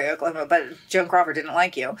 Yeah, sorry, Oklahoma, but Joan Crawford didn't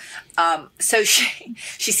like you. So she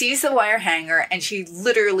sees the wire hanger and she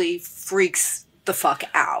literally freaks the fuck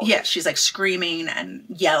out. Yeah, she's like screaming and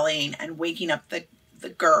yelling and waking up the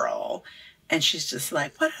girl. And she's just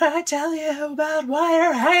like, what did I tell you about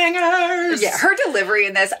wire hangers? Yeah, her delivery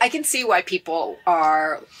in this, I can see why people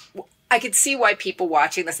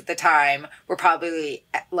watching this at the time were probably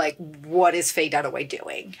like, what is Faye Dunaway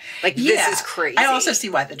doing? Like, this is crazy. I also see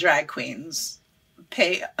why the drag queens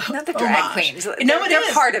pay Not the drag queens. No,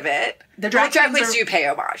 they're part of it. The drag queens do pay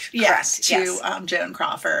homage. Yes, correct. To Joan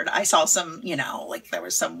Crawford. I saw some, like there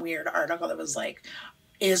was some weird article that was like,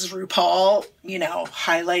 is RuPaul,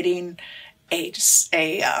 highlighting a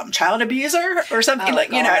child abuser or something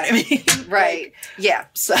what I mean? Right. Like, yeah.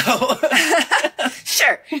 So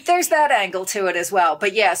sure. There's that angle to it as well.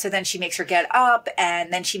 But yeah, so then she makes her get up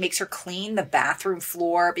and then she makes her clean the bathroom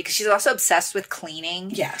floor because she's also obsessed with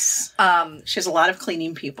cleaning. Yes. She has a lot of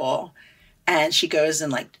cleaning people. And she goes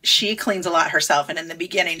and she cleans a lot herself. And in the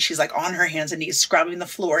beginning, she's like on her hands and knees scrubbing the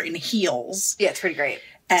floor in heels. Yeah, it's pretty great.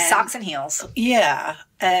 Socks and heels. Yeah.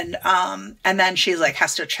 And then she's like,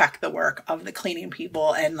 has to check the work of the cleaning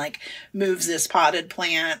people and moves this potted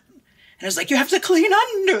plant. And it's like, you have to clean you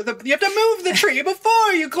have to move the tree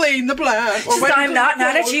before you clean the plant. I'm not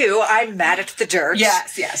mad at you. I'm mad at the dirt.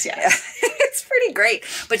 Yes. It's pretty great.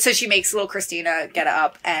 But so she makes little Christina get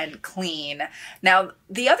up and clean. Now,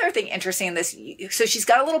 the other thing interesting in this, so she's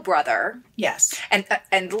got a little brother. Yes. And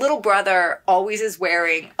the little brother always is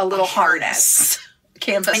wearing a little harness.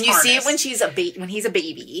 Canvas and you harness. see it when he's a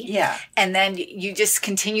baby. Yeah. And then you just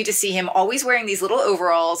continue to see him always wearing these little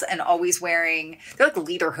overalls and always wearing, they're like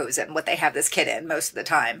lederhosen, what they have this kid in most of the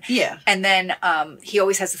time. Yeah. And then he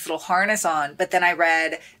always has this little harness on. But then I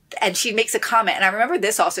read, and she makes a comment, and I remember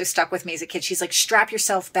this also stuck with me as a kid. She's like, strap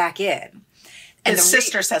yourself back in. And the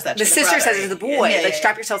sister says that to the sister brother. says it to the boy,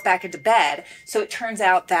 strap yourself back into bed. So it turns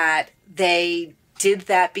out that they did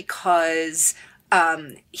that because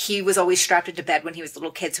he was always strapped into bed when he was a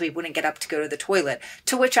little kid so he wouldn't get up to go to the toilet.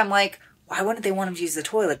 To which I'm like, why wouldn't they want him to use the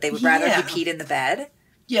toilet? They would rather he peed in the bed?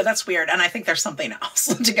 Yeah, that's weird. And I think there's something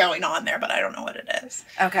else going on there, but I don't know what it is.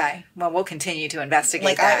 Okay. Well, we'll continue to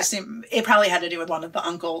investigate that. I assume it probably had to do with one of the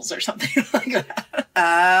uncles or something like that.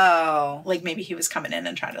 Oh. Maybe he was coming in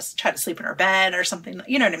and try to sleep in her bed or something.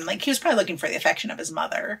 You know what I mean? He was probably looking for the affection of his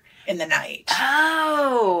mother in the night.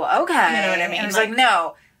 Oh, okay. You know what I mean? And he's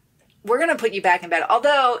no. We're going to put you back in bed.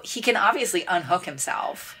 Although he can obviously unhook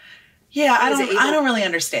himself. Yeah, I don't really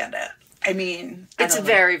understand it. I mean, it's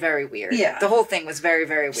very, very weird. Yeah. The whole thing was very,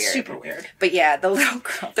 very weird. Super weird. But yeah, the little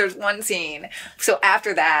girl, there's one scene. So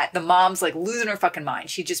after that, the mom's like losing her fucking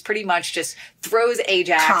mind. She just pretty much just throws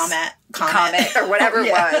Ajax. Comet or whatever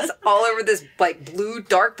it was all over this like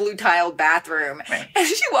dark blue tiled bathroom. Right. And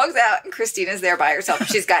she walks out and Christina's there by herself.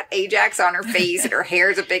 She's got Ajax on her face and her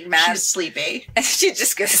hair's a big mess. She's sleepy. And she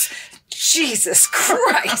just goes, Jesus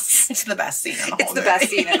Christ. It's the best scene in the whole movie. It's the best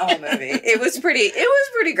scene in the whole movie. It was pretty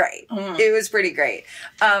great. It was pretty great.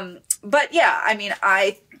 But yeah, I mean,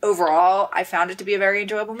 overall, I found it to be a very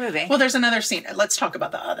enjoyable movie. Well, there's another scene. Let's talk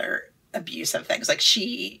about the other abusive things. Like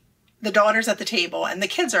the daughter's at the table and the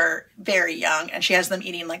kids are very young and she has them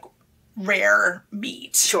eating like rare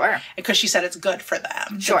meat. Sure. Because she said it's good for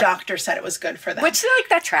them. Sure. The doctor said it was good for them. Which, like,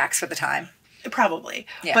 that tracks for the time. Probably.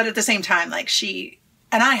 Yeah. But at the same time, like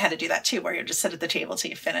and I had to do that too, where you just sit at the table till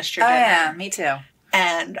you finished your dinner. Oh, yeah, me too.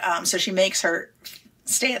 And so she makes her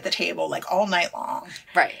stay at the table like all night long.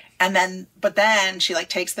 Right. And but then she like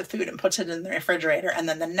takes the food and puts it in the refrigerator and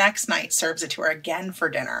then the next night serves it to her again for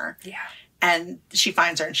dinner. Yeah. And she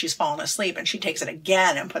finds her and she's fallen asleep and she takes it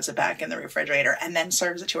again and puts it back in the refrigerator and then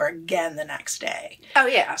serves it to her again the next day. Oh,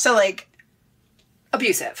 yeah. So like.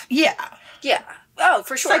 Abusive. Yeah. Yeah. Oh,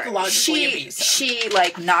 for sure. Psychologically abusive. She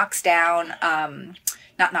like knocks down,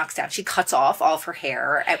 not knocks down, she cuts off all of her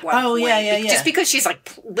hair at one point. Oh, yeah. Just because she's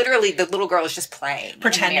like, literally the little girl is just playing.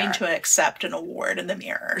 Pretending to accept an award in the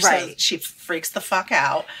mirror. Right. So she freaks the fuck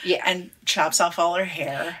out. Yeah. And chops off all her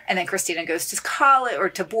hair. And then Christina goes to college or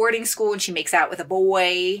to boarding school and she makes out with a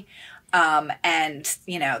boy. And,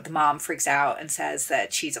 you know, the mom freaks out and says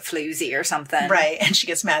that she's a floozy or something. Right. And she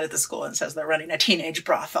gets mad at the school and says they're running a teenage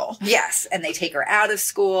brothel. Yes. And they take her out of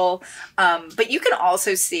school. But you can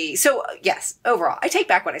also see, so yes, overall, I take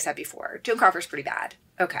back what I said before. Joan Crawford's pretty bad.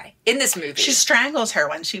 Okay. In this movie. She strangles her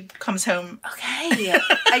when she comes home. Okay.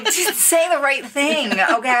 I didn't say the right thing.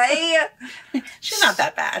 Okay. She's not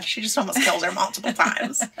that bad. She just almost kills her multiple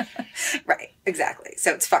times. Right. Exactly.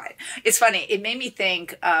 So it's fine. It's funny. It made me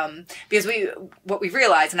think, because what we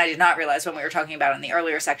realized, and I did not realize when we were talking about it in the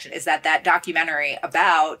earlier section, is that documentary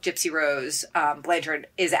about Gypsy Rose Blanchard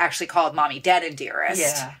is actually called Mommie Dearest.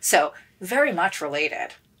 Yeah. So very much related,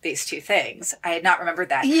 these two things. I had not remembered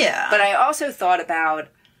that. Yeah. But I also thought about,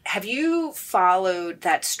 have you followed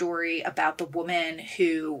that story about the woman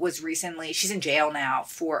who was recently, she's in jail now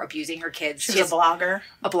for abusing her kids. She's a blogger.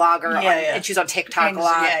 And she's on TikTok a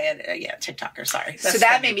lot. Yeah, TikToker, sorry. So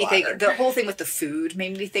that made me think, the whole thing with the food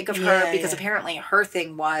made me think of her, because apparently her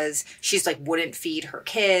thing was, she's like wouldn't feed her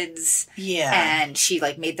kids. Yeah. And she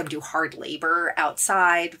like made them do hard labor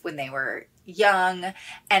outside when they were young.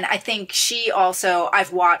 And I think she also,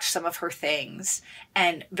 I've watched some of her things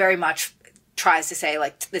and very much tries to say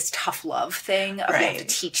like this tough love thing of you have to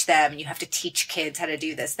teach them, you have to teach kids how to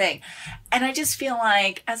do this thing. And I just feel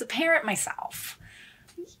like as a parent myself,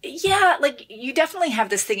 yeah, like you definitely have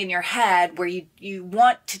this thing in your head where you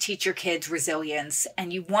want to teach your kids resilience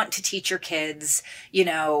and you want to teach your kids, you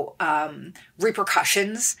know,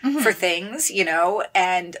 repercussions for things, you know,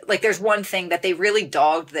 and like there's one thing that they really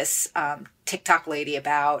dogged this TikTok lady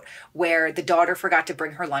about where the daughter forgot to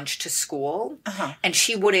bring her lunch to school and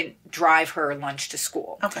she wouldn't drive her lunch to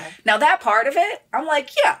school. Okay. Now that part of it, I'm like,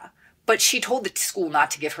 yeah, but she told the school not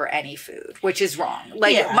to give her any food, which is wrong.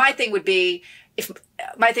 Like my thing would be,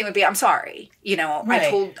 I'm sorry, you know,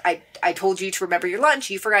 I told you to remember your lunch.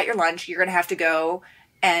 You forgot your lunch. You're going to have to go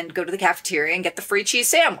to the cafeteria and get the free cheese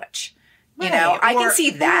sandwich. You know, I can see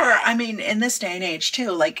that. Or, I mean, in this day and age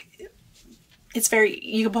too, like it's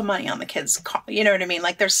you can put money on the kids. You know what I mean?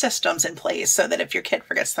 Like there's systems in place so that if your kid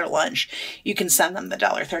forgets their lunch, you can send them the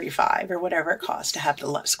 $1.35 or whatever it costs to have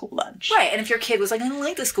the school lunch. Right. And if your kid was like, I don't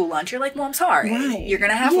like the school lunch, you're like, well, I'm sorry. Right. You're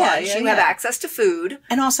going to have lunch. You have access to food.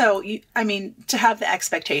 And also, to have the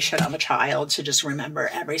expectation of a child to just remember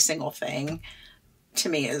every single thing to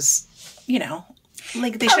me is, you know,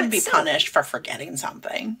 like they shouldn't be punished for forgetting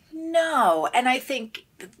something. No. And I think,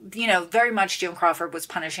 you know, very much Joan Crawford was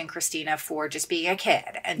punishing Christina for just being a kid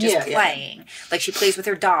and just playing. Yeah. Like she plays with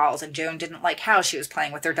her dolls and Joan didn't like how she was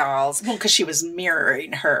playing with her dolls. Well, because she was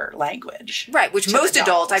mirroring her language. Right, which most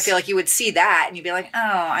adults, I feel like you would see that and you'd be like, oh,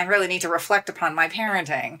 I really need to reflect upon my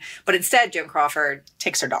parenting. But instead, Joan Crawford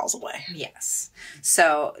takes her dolls away. Yes.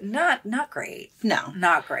 So not great. No.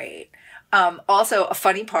 Not great. Also, a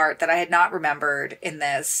funny part that I had not remembered in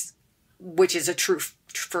this, which is a true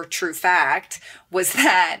fact, was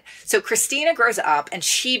that so Christina grows up and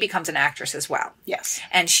she becomes an actress as well. Yes.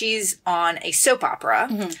 And she's on a soap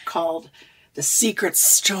opera called The secret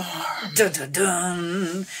storm. Dun, dun,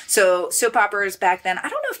 dun. So soap operas back then, I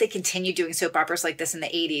don't know if they continue doing soap operas like this in the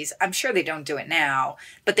 80s. I'm sure they don't do it now,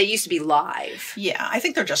 but they used to be live. Yeah, I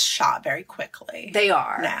think they're just shot very quickly. They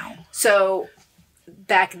are. Now. So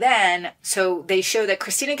back then, so they show that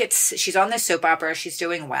Christina she's on this soap opera, she's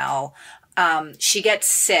doing well. She gets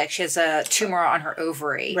sick. She has a tumor on her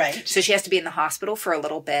ovary. Right. So she has to be in the hospital for a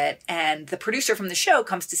little bit. And the producer from the show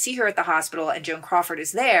comes to see her at the hospital, and Joan Crawford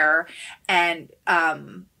is there. And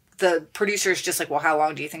the producer's just like, well, how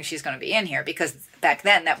long do you think she's going to be in here? Because back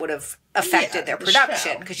then that would have affected their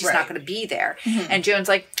production because she's not going to be there. Mm-hmm. And Joan's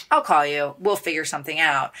like, I'll call you. We'll figure something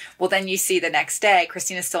out. Well, then you see the next day,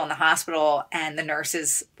 Christina's still in the hospital, and the nurse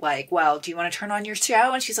is like, well, do you want to turn on your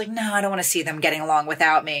show? And she's like, no, I don't want to see them getting along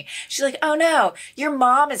without me. She's like, oh no, your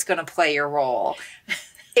mom is going to play your role.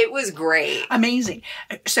 It was great. Amazing.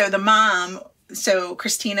 So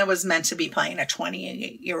Christina was meant to be playing a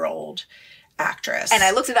 28-year-old actress. And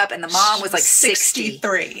I looked it up, and the mom was like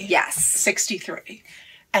 63. Yes. 63.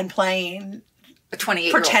 And playing a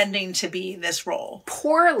 28-year-old. Pretending to be this role.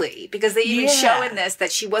 Poorly. Because they even show in this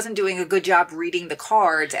that she wasn't doing a good job reading the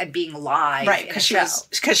cards and being live. Right, because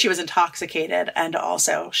she was intoxicated, and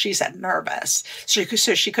also she said nervous. So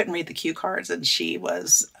she couldn't read the cue cards, and she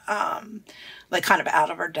was like kind of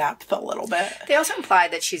out of her depth a little bit. They also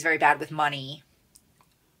implied that she's very bad with money.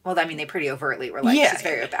 Well, I mean, they pretty overtly were like, she's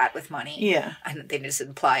very bad with money. Yeah. And they just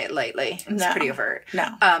imply it lightly. It's pretty overt.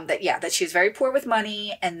 No. That she's very poor with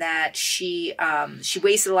money, and that she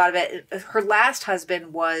wasted a lot of it. Her last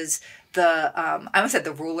husband was I almost said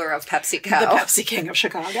the ruler of PepsiCo. The Pepsi King of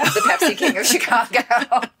Chicago. The Pepsi King of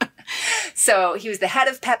Chicago. So he was the head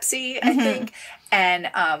of Pepsi, I think. And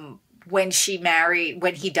when he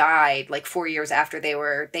died, like 4 years after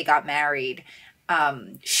they got married,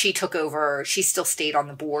 she took over. She still stayed on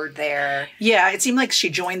the board there. Yeah, it seemed like she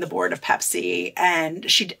joined the board of Pepsi,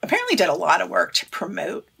 and she apparently did a lot of work to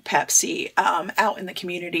promote Pepsi out in the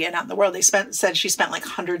community and out in the world. They said she spent like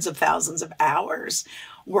hundreds of thousands of hours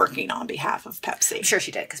working on behalf of Pepsi. I'm sure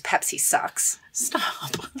she did, because Pepsi sucks.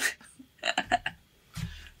 Stop.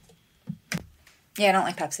 Yeah, I don't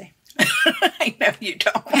like Pepsi. I know you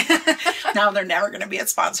don't. Now they're never going to be a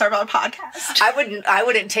sponsor of our podcast. I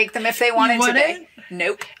wouldn't take them if they wanted to be.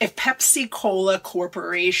 Nope. If Pepsi Cola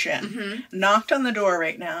Corporation knocked on the door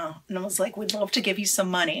right now and was like, we'd love to give you some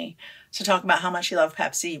money to talk about how much you love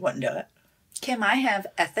Pepsi, you wouldn't do it. Kim, I have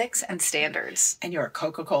ethics and standards. And you're a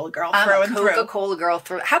Coca-Cola girl through and through. I'm a Coca-Cola girl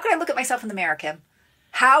through. How could I look at myself in the mirror, Kim?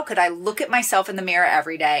 How could I look at myself in the mirror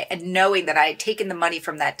every day and knowing that I had taken the money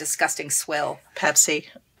from that disgusting swill? Pepsi.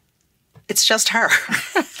 It's just her.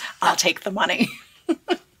 I'll take the money.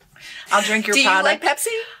 I'll drink your product. Do you like Pepsi?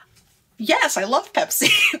 Yes, I love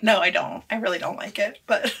Pepsi. No, I don't. I really don't like it.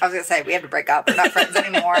 But I was going to say, we have to break up. We're not friends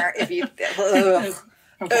anymore. Ugh.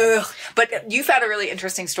 Okay. Ugh. But you found a really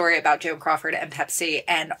interesting story about Joan Crawford and Pepsi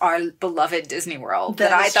and our beloved Disney World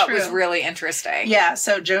that I thought was really interesting. Yeah,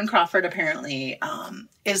 so Joan Crawford apparently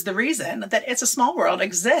is the reason that It's a Small World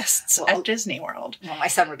exists at Disney World. Well, my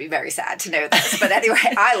son would be very sad to know this, but anyway,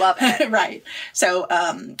 I love it. Right. So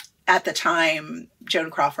at the time,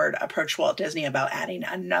 Joan Crawford approached Walt Disney about adding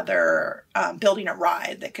another, building a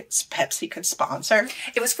ride that Pepsi could sponsor.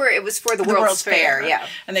 It was for the World's Fair, yeah.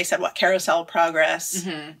 And they said, Carousel Progress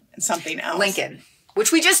and something else. Lincoln,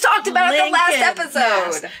 which we just talked about at the last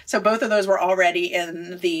episode. Yes. So both of those were already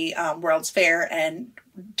in the World's Fair, and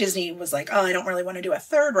Disney was like, I don't really want to do a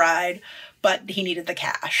third ride, but he needed the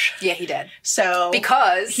cash. Yeah, he did. So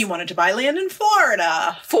because he wanted to buy land in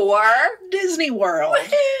Florida for Disney World.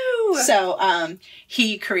 Woohoo! So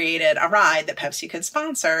he created a ride that Pepsi could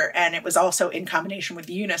sponsor, and it was also in combination with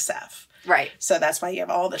UNICEF. Right. So that's why you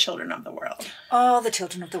have all the children of the world. All the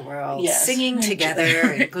children of the world singing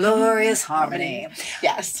together in glorious harmony.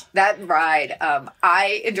 Yes. That ride,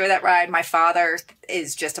 I enjoy that ride. My father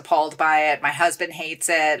is just appalled by it. My husband hates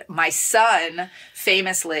it. My son,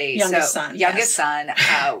 famously, youngest son,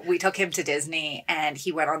 we took him to Disney, and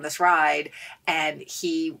he went on this ride, and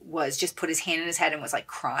he was just put his hand in his head and was like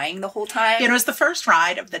crying the whole time. Yeah, it was the first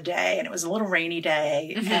ride of the day, and it was a little rainy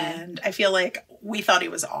day, and I feel like we thought he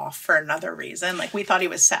was off for another reason. Like, we thought he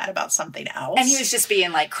was sad about something else. And he was just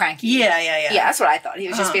being like cranky. Yeah. Yeah, that's what I thought. He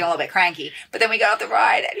was just being a little bit cranky. But then we got off the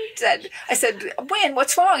ride, and I said, Win,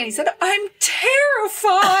 what's wrong? And he said, I'm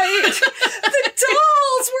terrified. The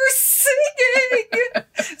dolls were singing.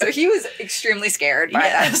 So he was extremely scared by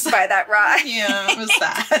that ride. Yeah, it was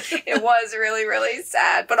sad. It was really, really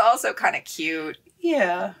sad, but also kind of cute.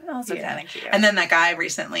 Yeah. Also kind of cute. And then that guy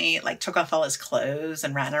recently took off all his clothes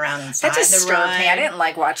and ran around inside that just the ride. Me. I didn't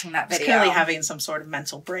like watching that video. He was clearly having some sort of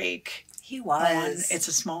mental break. He was. It's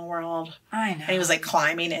a Small World. I know. And he was like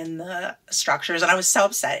climbing in the structures, and I was so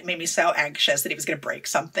upset. It made me so anxious that he was going to break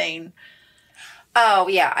something. Oh,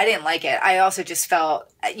 yeah, I didn't like it. I also just felt,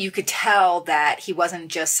 you could tell that he wasn't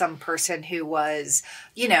just some person who was,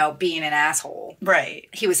 you know, being an asshole. Right.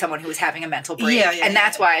 He was someone who was having a mental break. Yeah, and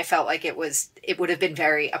that's why I felt like it would have been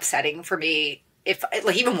very upsetting for me. If,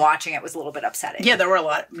 like, even watching it was a little bit upsetting. Yeah, there were a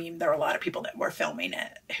lot of people that were filming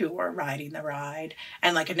it who were riding the ride.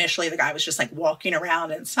 And, like, initially the guy was just, like, walking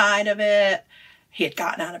around inside of it. He had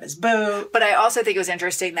gotten out of his boat. But I also think it was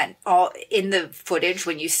interesting that all in the footage,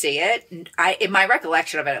 when you see it, in my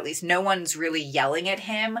recollection of it at least, no one's really yelling at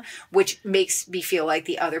him, which makes me feel like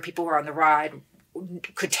the other people who were on the ride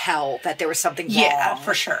could tell that there was something wrong. Yeah,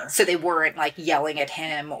 for sure. So they weren't like yelling at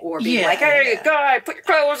him or being like, "Hey, guy, put your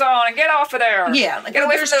clothes on and get off of there." Yeah, like, get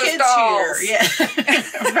away from those dolls. Here.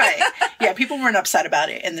 Yeah, right. Yeah, people weren't upset about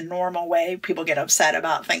it in the normal way. People get upset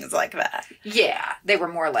about things like that. Yeah, they were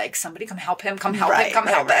more like, "Somebody come help him! Come help him! Come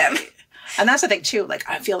help him!" And that's the thing too. Like,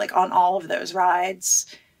 I feel like on all of those rides,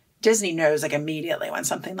 Disney knows like immediately when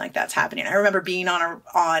something like that's happening. I remember being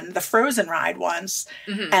on the Frozen ride once,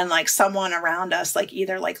 and like someone around us like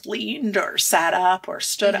either like leaned or sat up or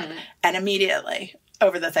stood up, and immediately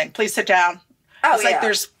over the thing, please sit down. Oh, it's like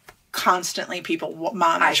there's constantly people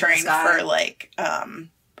monitoring for like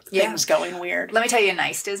things going weird. Let me tell you a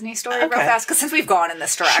nice Disney story real fast, because since we've gone in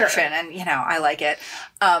this direction, and you know I like it.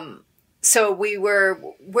 So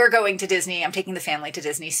we're going to Disney. I'm taking the family to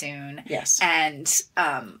Disney soon. Yes, and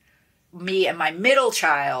me and my middle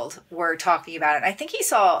child were talking about it. I think he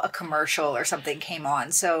saw a commercial or something came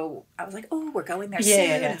on. So I was like, oh, we're going there soon.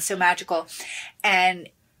 Yeah. It's so magical. And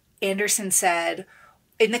Anderson said,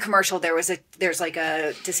 in the commercial, there's like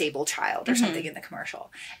a disabled child or something in the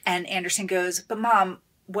commercial. And Anderson goes, but Mom,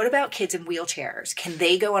 what about kids in wheelchairs? Can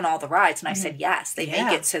they go on all the rides? And I said, yes. They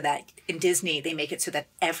make it so that in Disney, they make it so that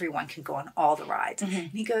everyone can go on all the rides. And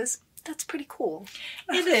he goes, that's pretty cool.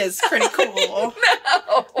 It is pretty cool.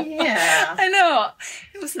 No. Yeah. I know.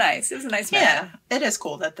 It was nice. It was a nice moment. Yeah. It is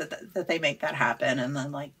cool that they make that happen. And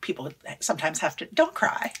then, like, people sometimes have to, don't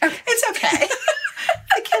cry. Okay. It's okay.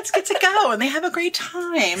 The kids get to go and they have a great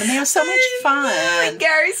time and they have so much fun. And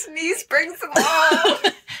Gary Sinise brings them all.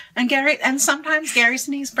 and sometimes Gary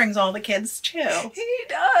Sinise brings all the kids too. He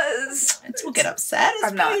does. We'll get upset.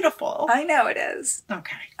 It's beautiful. I know it is.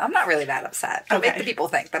 Okay. I'm not really that upset. Don't make the people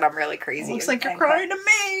think that I'm really crazy. Looks like you're crying to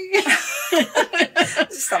me.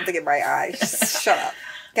 There's something in my eye. Just shut up.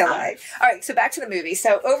 Get away. All right, so back to the movie.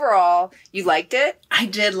 So overall, you liked it? I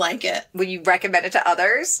did like it. Would you recommend it to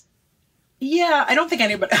others? Yeah, I don't think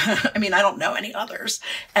anybody, I mean, I don't know any others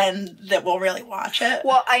and that will really watch it.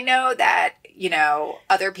 Well, I know that, you know,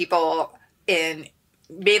 other people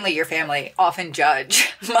mainly your family, often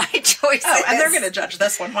judge my choices. Oh, and they're going to judge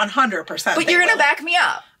this one 100%. But you're going to back me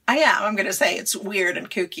up. I am. I'm going to say it's weird and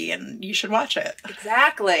kooky and you should watch it.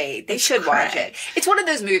 Exactly. They should watch it. It's one of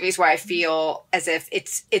those movies where I feel as if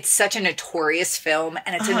it's such a notorious film,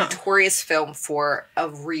 and it's a notorious film for a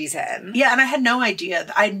reason. Yeah, and I had no idea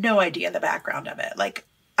the background of it. Like,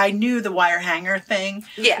 I knew the wire hanger thing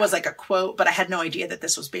was like a quote, but I had no idea that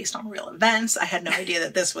this was based on real events. I had no idea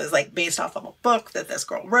that this was like based off of a book that this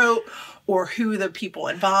girl wrote or who the people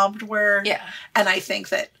involved were. Yeah. And I think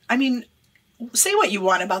that, I mean, say what you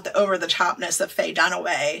want about the over-the-topness of Faye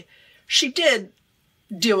Dunaway. She did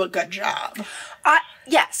do a good job.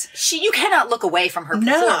 Yes. You cannot look away from her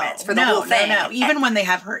performance for the whole thing. No. Even when they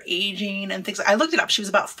have her aging and things. I looked it up. She was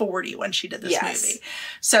about 40 when she did this movie.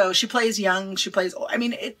 So she plays young. She plays old. I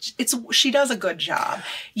mean, she does a good job.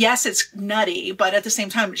 Yes, it's nutty, but at the same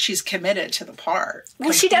time, she's committed to the part.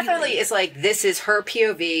 Well, she definitely is like, this is her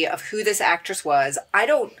POV of who this actress was.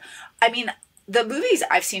 The movies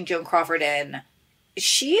I've seen Joan Crawford in,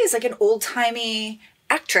 she is like an old-timey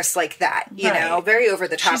actress like that, you know, very over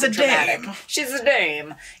the top and dramatic. She's a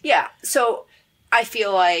dame. Yeah. So I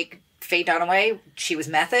feel like Faye Dunaway, she was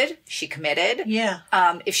method. She committed. Yeah.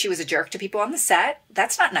 If she was a jerk to people on the set,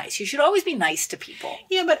 that's not nice. You should always be nice to people.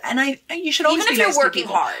 Yeah, you should always be nice to people. Even if you're working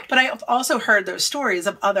hard. But I've also heard those stories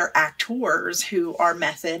of other actors who are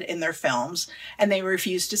method in their films, and they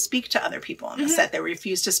refuse to speak to other people on the set. They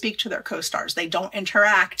refuse to speak to their co-stars. They don't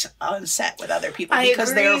interact on set with other people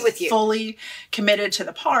because they're fully committed to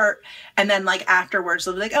the part. And then, like, afterwards,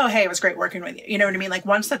 they'll be like, "Oh, hey, it was great working with you." You know what I mean? Like,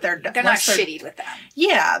 once that they're not shitty with them.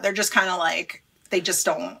 Yeah, they're just kind of like, they just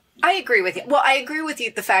don't. I agree with you. Well, I agree with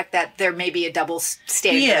you the fact that there may be a double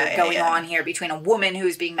standard going on here between a woman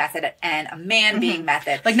who's being method and a man being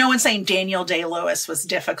method. Like, no one's saying Daniel Day-Lewis was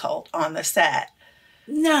difficult on the set.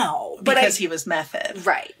 No. Because he was method.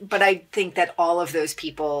 Right. But I think that all of those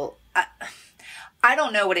people... I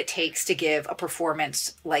don't know what it takes to give a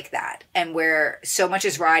performance like that, and where so much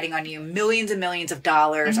is riding on you. Millions and millions of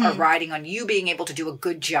dollars are riding on you being able to do a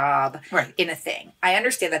good job in a thing. I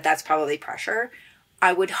understand that that's probably pressure.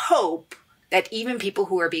 I would hope that even people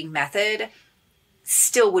who are being method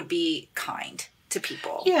still would be kind to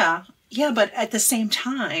people. Yeah. Yeah, but at the same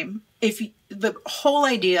time, the whole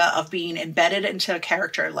idea of being embedded into a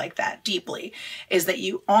character like that deeply is that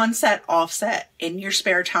you on-set, off-set, in your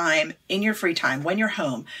spare time, in your free time, when you're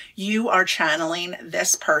home, you are channeling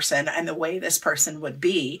this person and the way this person would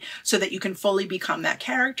be so that you can fully become that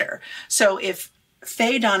character. So if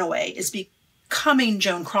Faye Dunaway is becoming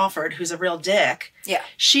Joan Crawford, who's a real dick,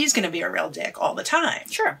 she's going to be a real dick all the time.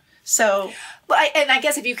 Sure. So... Well, I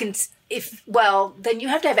guess if you can... then you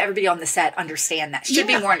have to have everybody on the set understand that. Should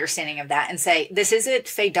be more understanding of that and say, this isn't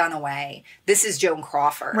Faye Dunaway. This is Joan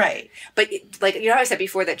Crawford. Right. But like, you know how I said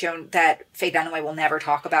before that Faye Dunaway will never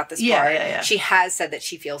talk about this part? Yeah. She has said that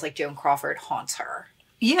she feels like Joan Crawford haunts her.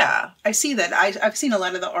 Yeah. I see that. I've seen a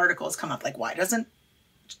lot of the articles come up like, why doesn't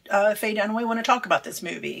Faye Dunaway want to talk about this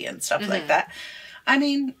movie and stuff like that? I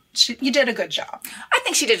mean, you did a good job. I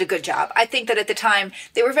think she did a good job. I think that at the time,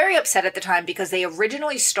 they were very upset at the time because they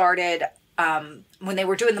originally started, when they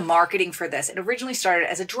were doing the marketing for this, it originally started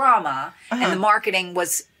as a drama, and the marketing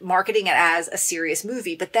was marketing it as a serious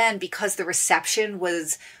movie. But then because the reception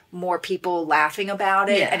was more people laughing about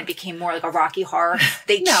it and it became more like a Rocky Horror,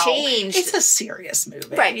 they changed. It's a serious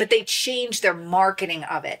movie. Right, but they changed their marketing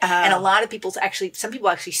of it. And a lot of some people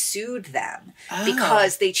actually sued them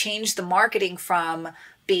because they changed the marketing from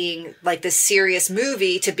being like this serious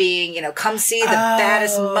movie to being, come see the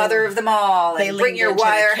baddest mother of them all and bring your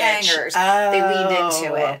wire hangers. They leaned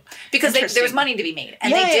into it because there was money to be made.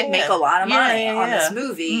 And they did make a lot of money on this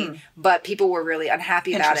movie, but people were really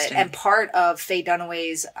unhappy about it. And part of Faye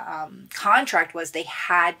Dunaway's contract was they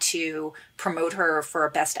had to promote her for a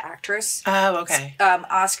Best Actress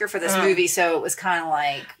Oscar for this movie. So it was kind of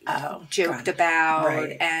like joked about.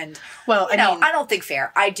 Right. And, I don't think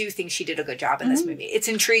fair. I do think she did a good job in this movie. It's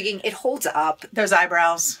intriguing. It holds up. Those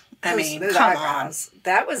eyebrows. Those eyebrows.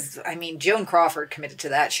 That was, Joan Crawford committed to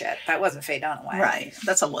that shit. That wasn't Faye Dunaway. Right.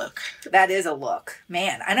 That's a look. That is a look.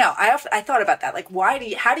 Man, I know. I thought about that. Like,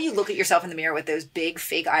 how do you look at yourself in the mirror with those big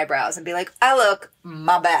fake eyebrows and be like, I look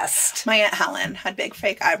my best? My Aunt Helen had big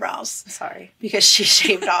fake eyebrows. Sorry. Because she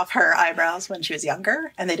shaved off her eyebrows when she was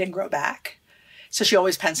younger and they didn't grow back. So she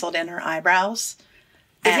always penciled in her eyebrows.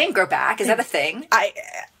 They didn't grow back? Is that a thing?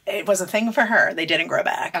 It was a thing for her. They didn't grow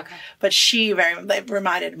back. Okay. But they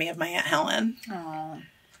reminded me of my Aunt Helen. Oh.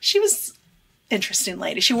 She was an interesting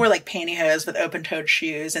lady. She wore like pantyhose with open-toed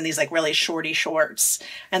shoes and these like really shorty shorts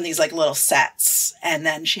and these like little sets. And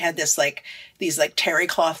then she had these terry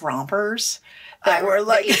cloth rompers that were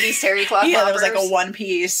like these terry cloth rompers. Yeah, that was like a one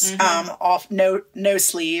piece, off no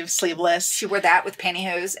sleeveless. She wore that with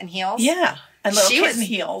pantyhose and heels? Yeah. And little kitten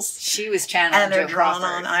heels. She was channeling and they're drawn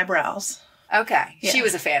on eyebrows. Okay. Yeah. She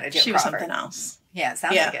was a fan of Joan Crawford. She was something else. Yeah,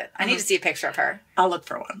 sounds like it. I need to see a picture of her. I'll look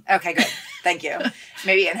for one. Okay, good. Thank you.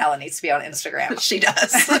 Maybe Aunt Helen needs to be on Instagram. She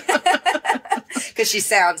does. Because she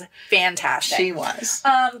sounds fantastic. She was. Do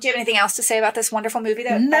you have anything else to say about this wonderful movie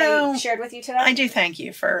that I shared with you today? I do thank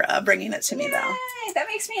you for bringing it to me, though. That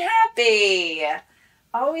makes me happy.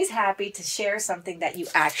 Always happy to share something that you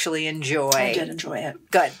actually enjoy. I did enjoy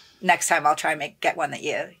it. Good. Next time I'll try and get one that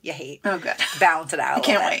you hate. Oh, good. Balance it out. I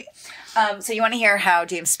can't wait. So you want to hear how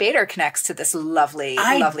James Spader connects to this lovely film?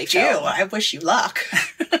 I do. I wish you luck.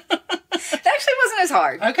 That actually wasn't as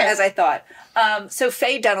hard as I thought. So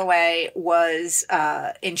Faye Dunaway was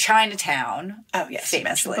in Chinatown,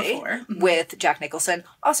 famously, with Jack Nicholson.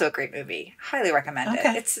 Also a great movie. Highly recommend it.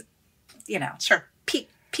 It's, sure.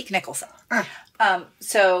 Peak Nicholson.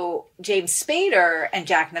 So James Spader and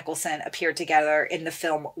Jack Nicholson appeared together in the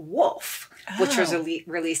film Wolf, which was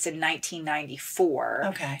released in 1994.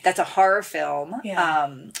 Okay. That's a horror film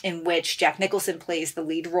in which Jack Nicholson plays the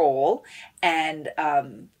lead role and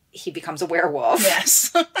he becomes a werewolf.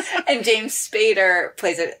 Yes. And James Spader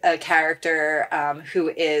plays a character who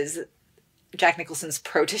is Jack Nicholson's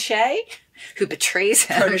protege who betrays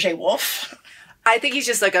him. Protege wolf? I think he's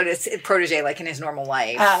just like a protege, like in his normal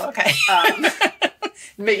life. Oh, okay.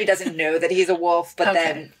 Maybe doesn't know that he's a wolf, but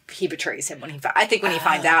then he betrays him when he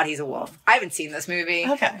finds out he's a wolf. I haven't seen this movie.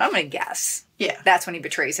 Okay. I'm going to guess. Yeah. That's when he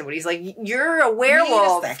betrays him, when he's like, you're a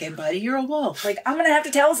werewolf. Wait a second, buddy. You're a wolf. Like, I'm going to have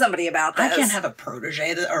to tell somebody about this. I can't have a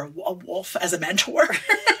protege or a wolf as a mentor.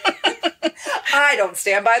 I don't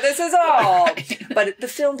stand by this at all. Right. But the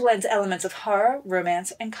film blends elements of horror,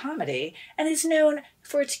 romance, and comedy, and is known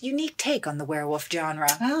for its unique take on the werewolf genre.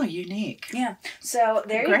 Oh, unique. Yeah. So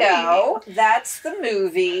there you go. That's the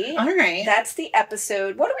movie. All right. That's the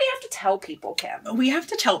episode. What do we have to tell people, Kim? We have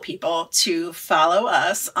to tell people to follow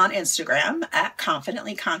us on Instagram at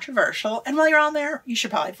Confidently Controversial. And while you're on there, you should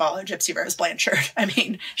probably follow Gypsy Rose Blanchard. I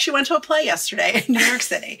mean, she went to a play yesterday in New York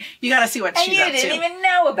City. You got to see what she's up to. And you didn't even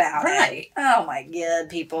know about it. Right. Oh, my God,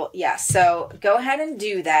 people. Yeah, so go ahead and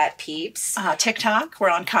do that, peeps. TikTok, we're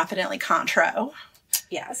on Confidently Contro.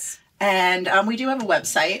 Yes. And we do have a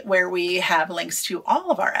website where we have links to all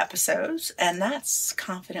of our episodes, and that's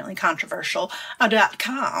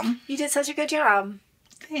confidentlycontroversial.com. You did such a good job.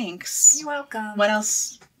 Thanks. You're welcome. What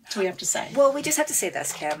else do we have to say? Well, we just have to say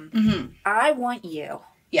this, Kim. Mm-hmm. I want you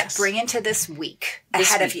to bring into this week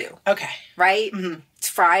ahead of you. Okay. Right? Mm-hmm. It's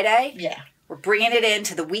Friday. Yeah. We're bringing it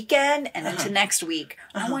into the weekend and into next week.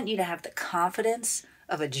 I want you to have the confidence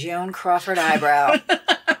of a Joan Crawford eyebrow.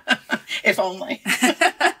 If only.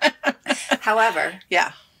 However,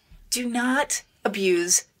 do not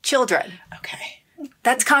abuse children. Okay.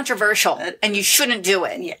 That's controversial, and you shouldn't do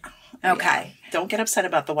it. Yeah. Okay. Yeah. Don't get upset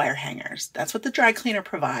about the wire hangers. That's what the dry cleaner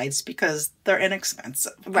provides because they're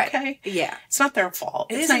inexpensive. Right. Okay? Yeah. It's not their fault.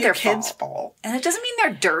 It's not not your their kid's fault. And it doesn't mean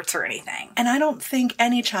they're dirt or anything. And I don't think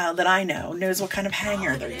any child that I know knows what kind of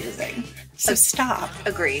hanger they're using. So stop.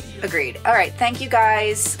 Agreed. Agreed. All right. Thank you,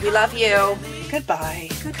 guys. We love you. Goodbye.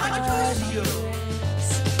 Goodbye.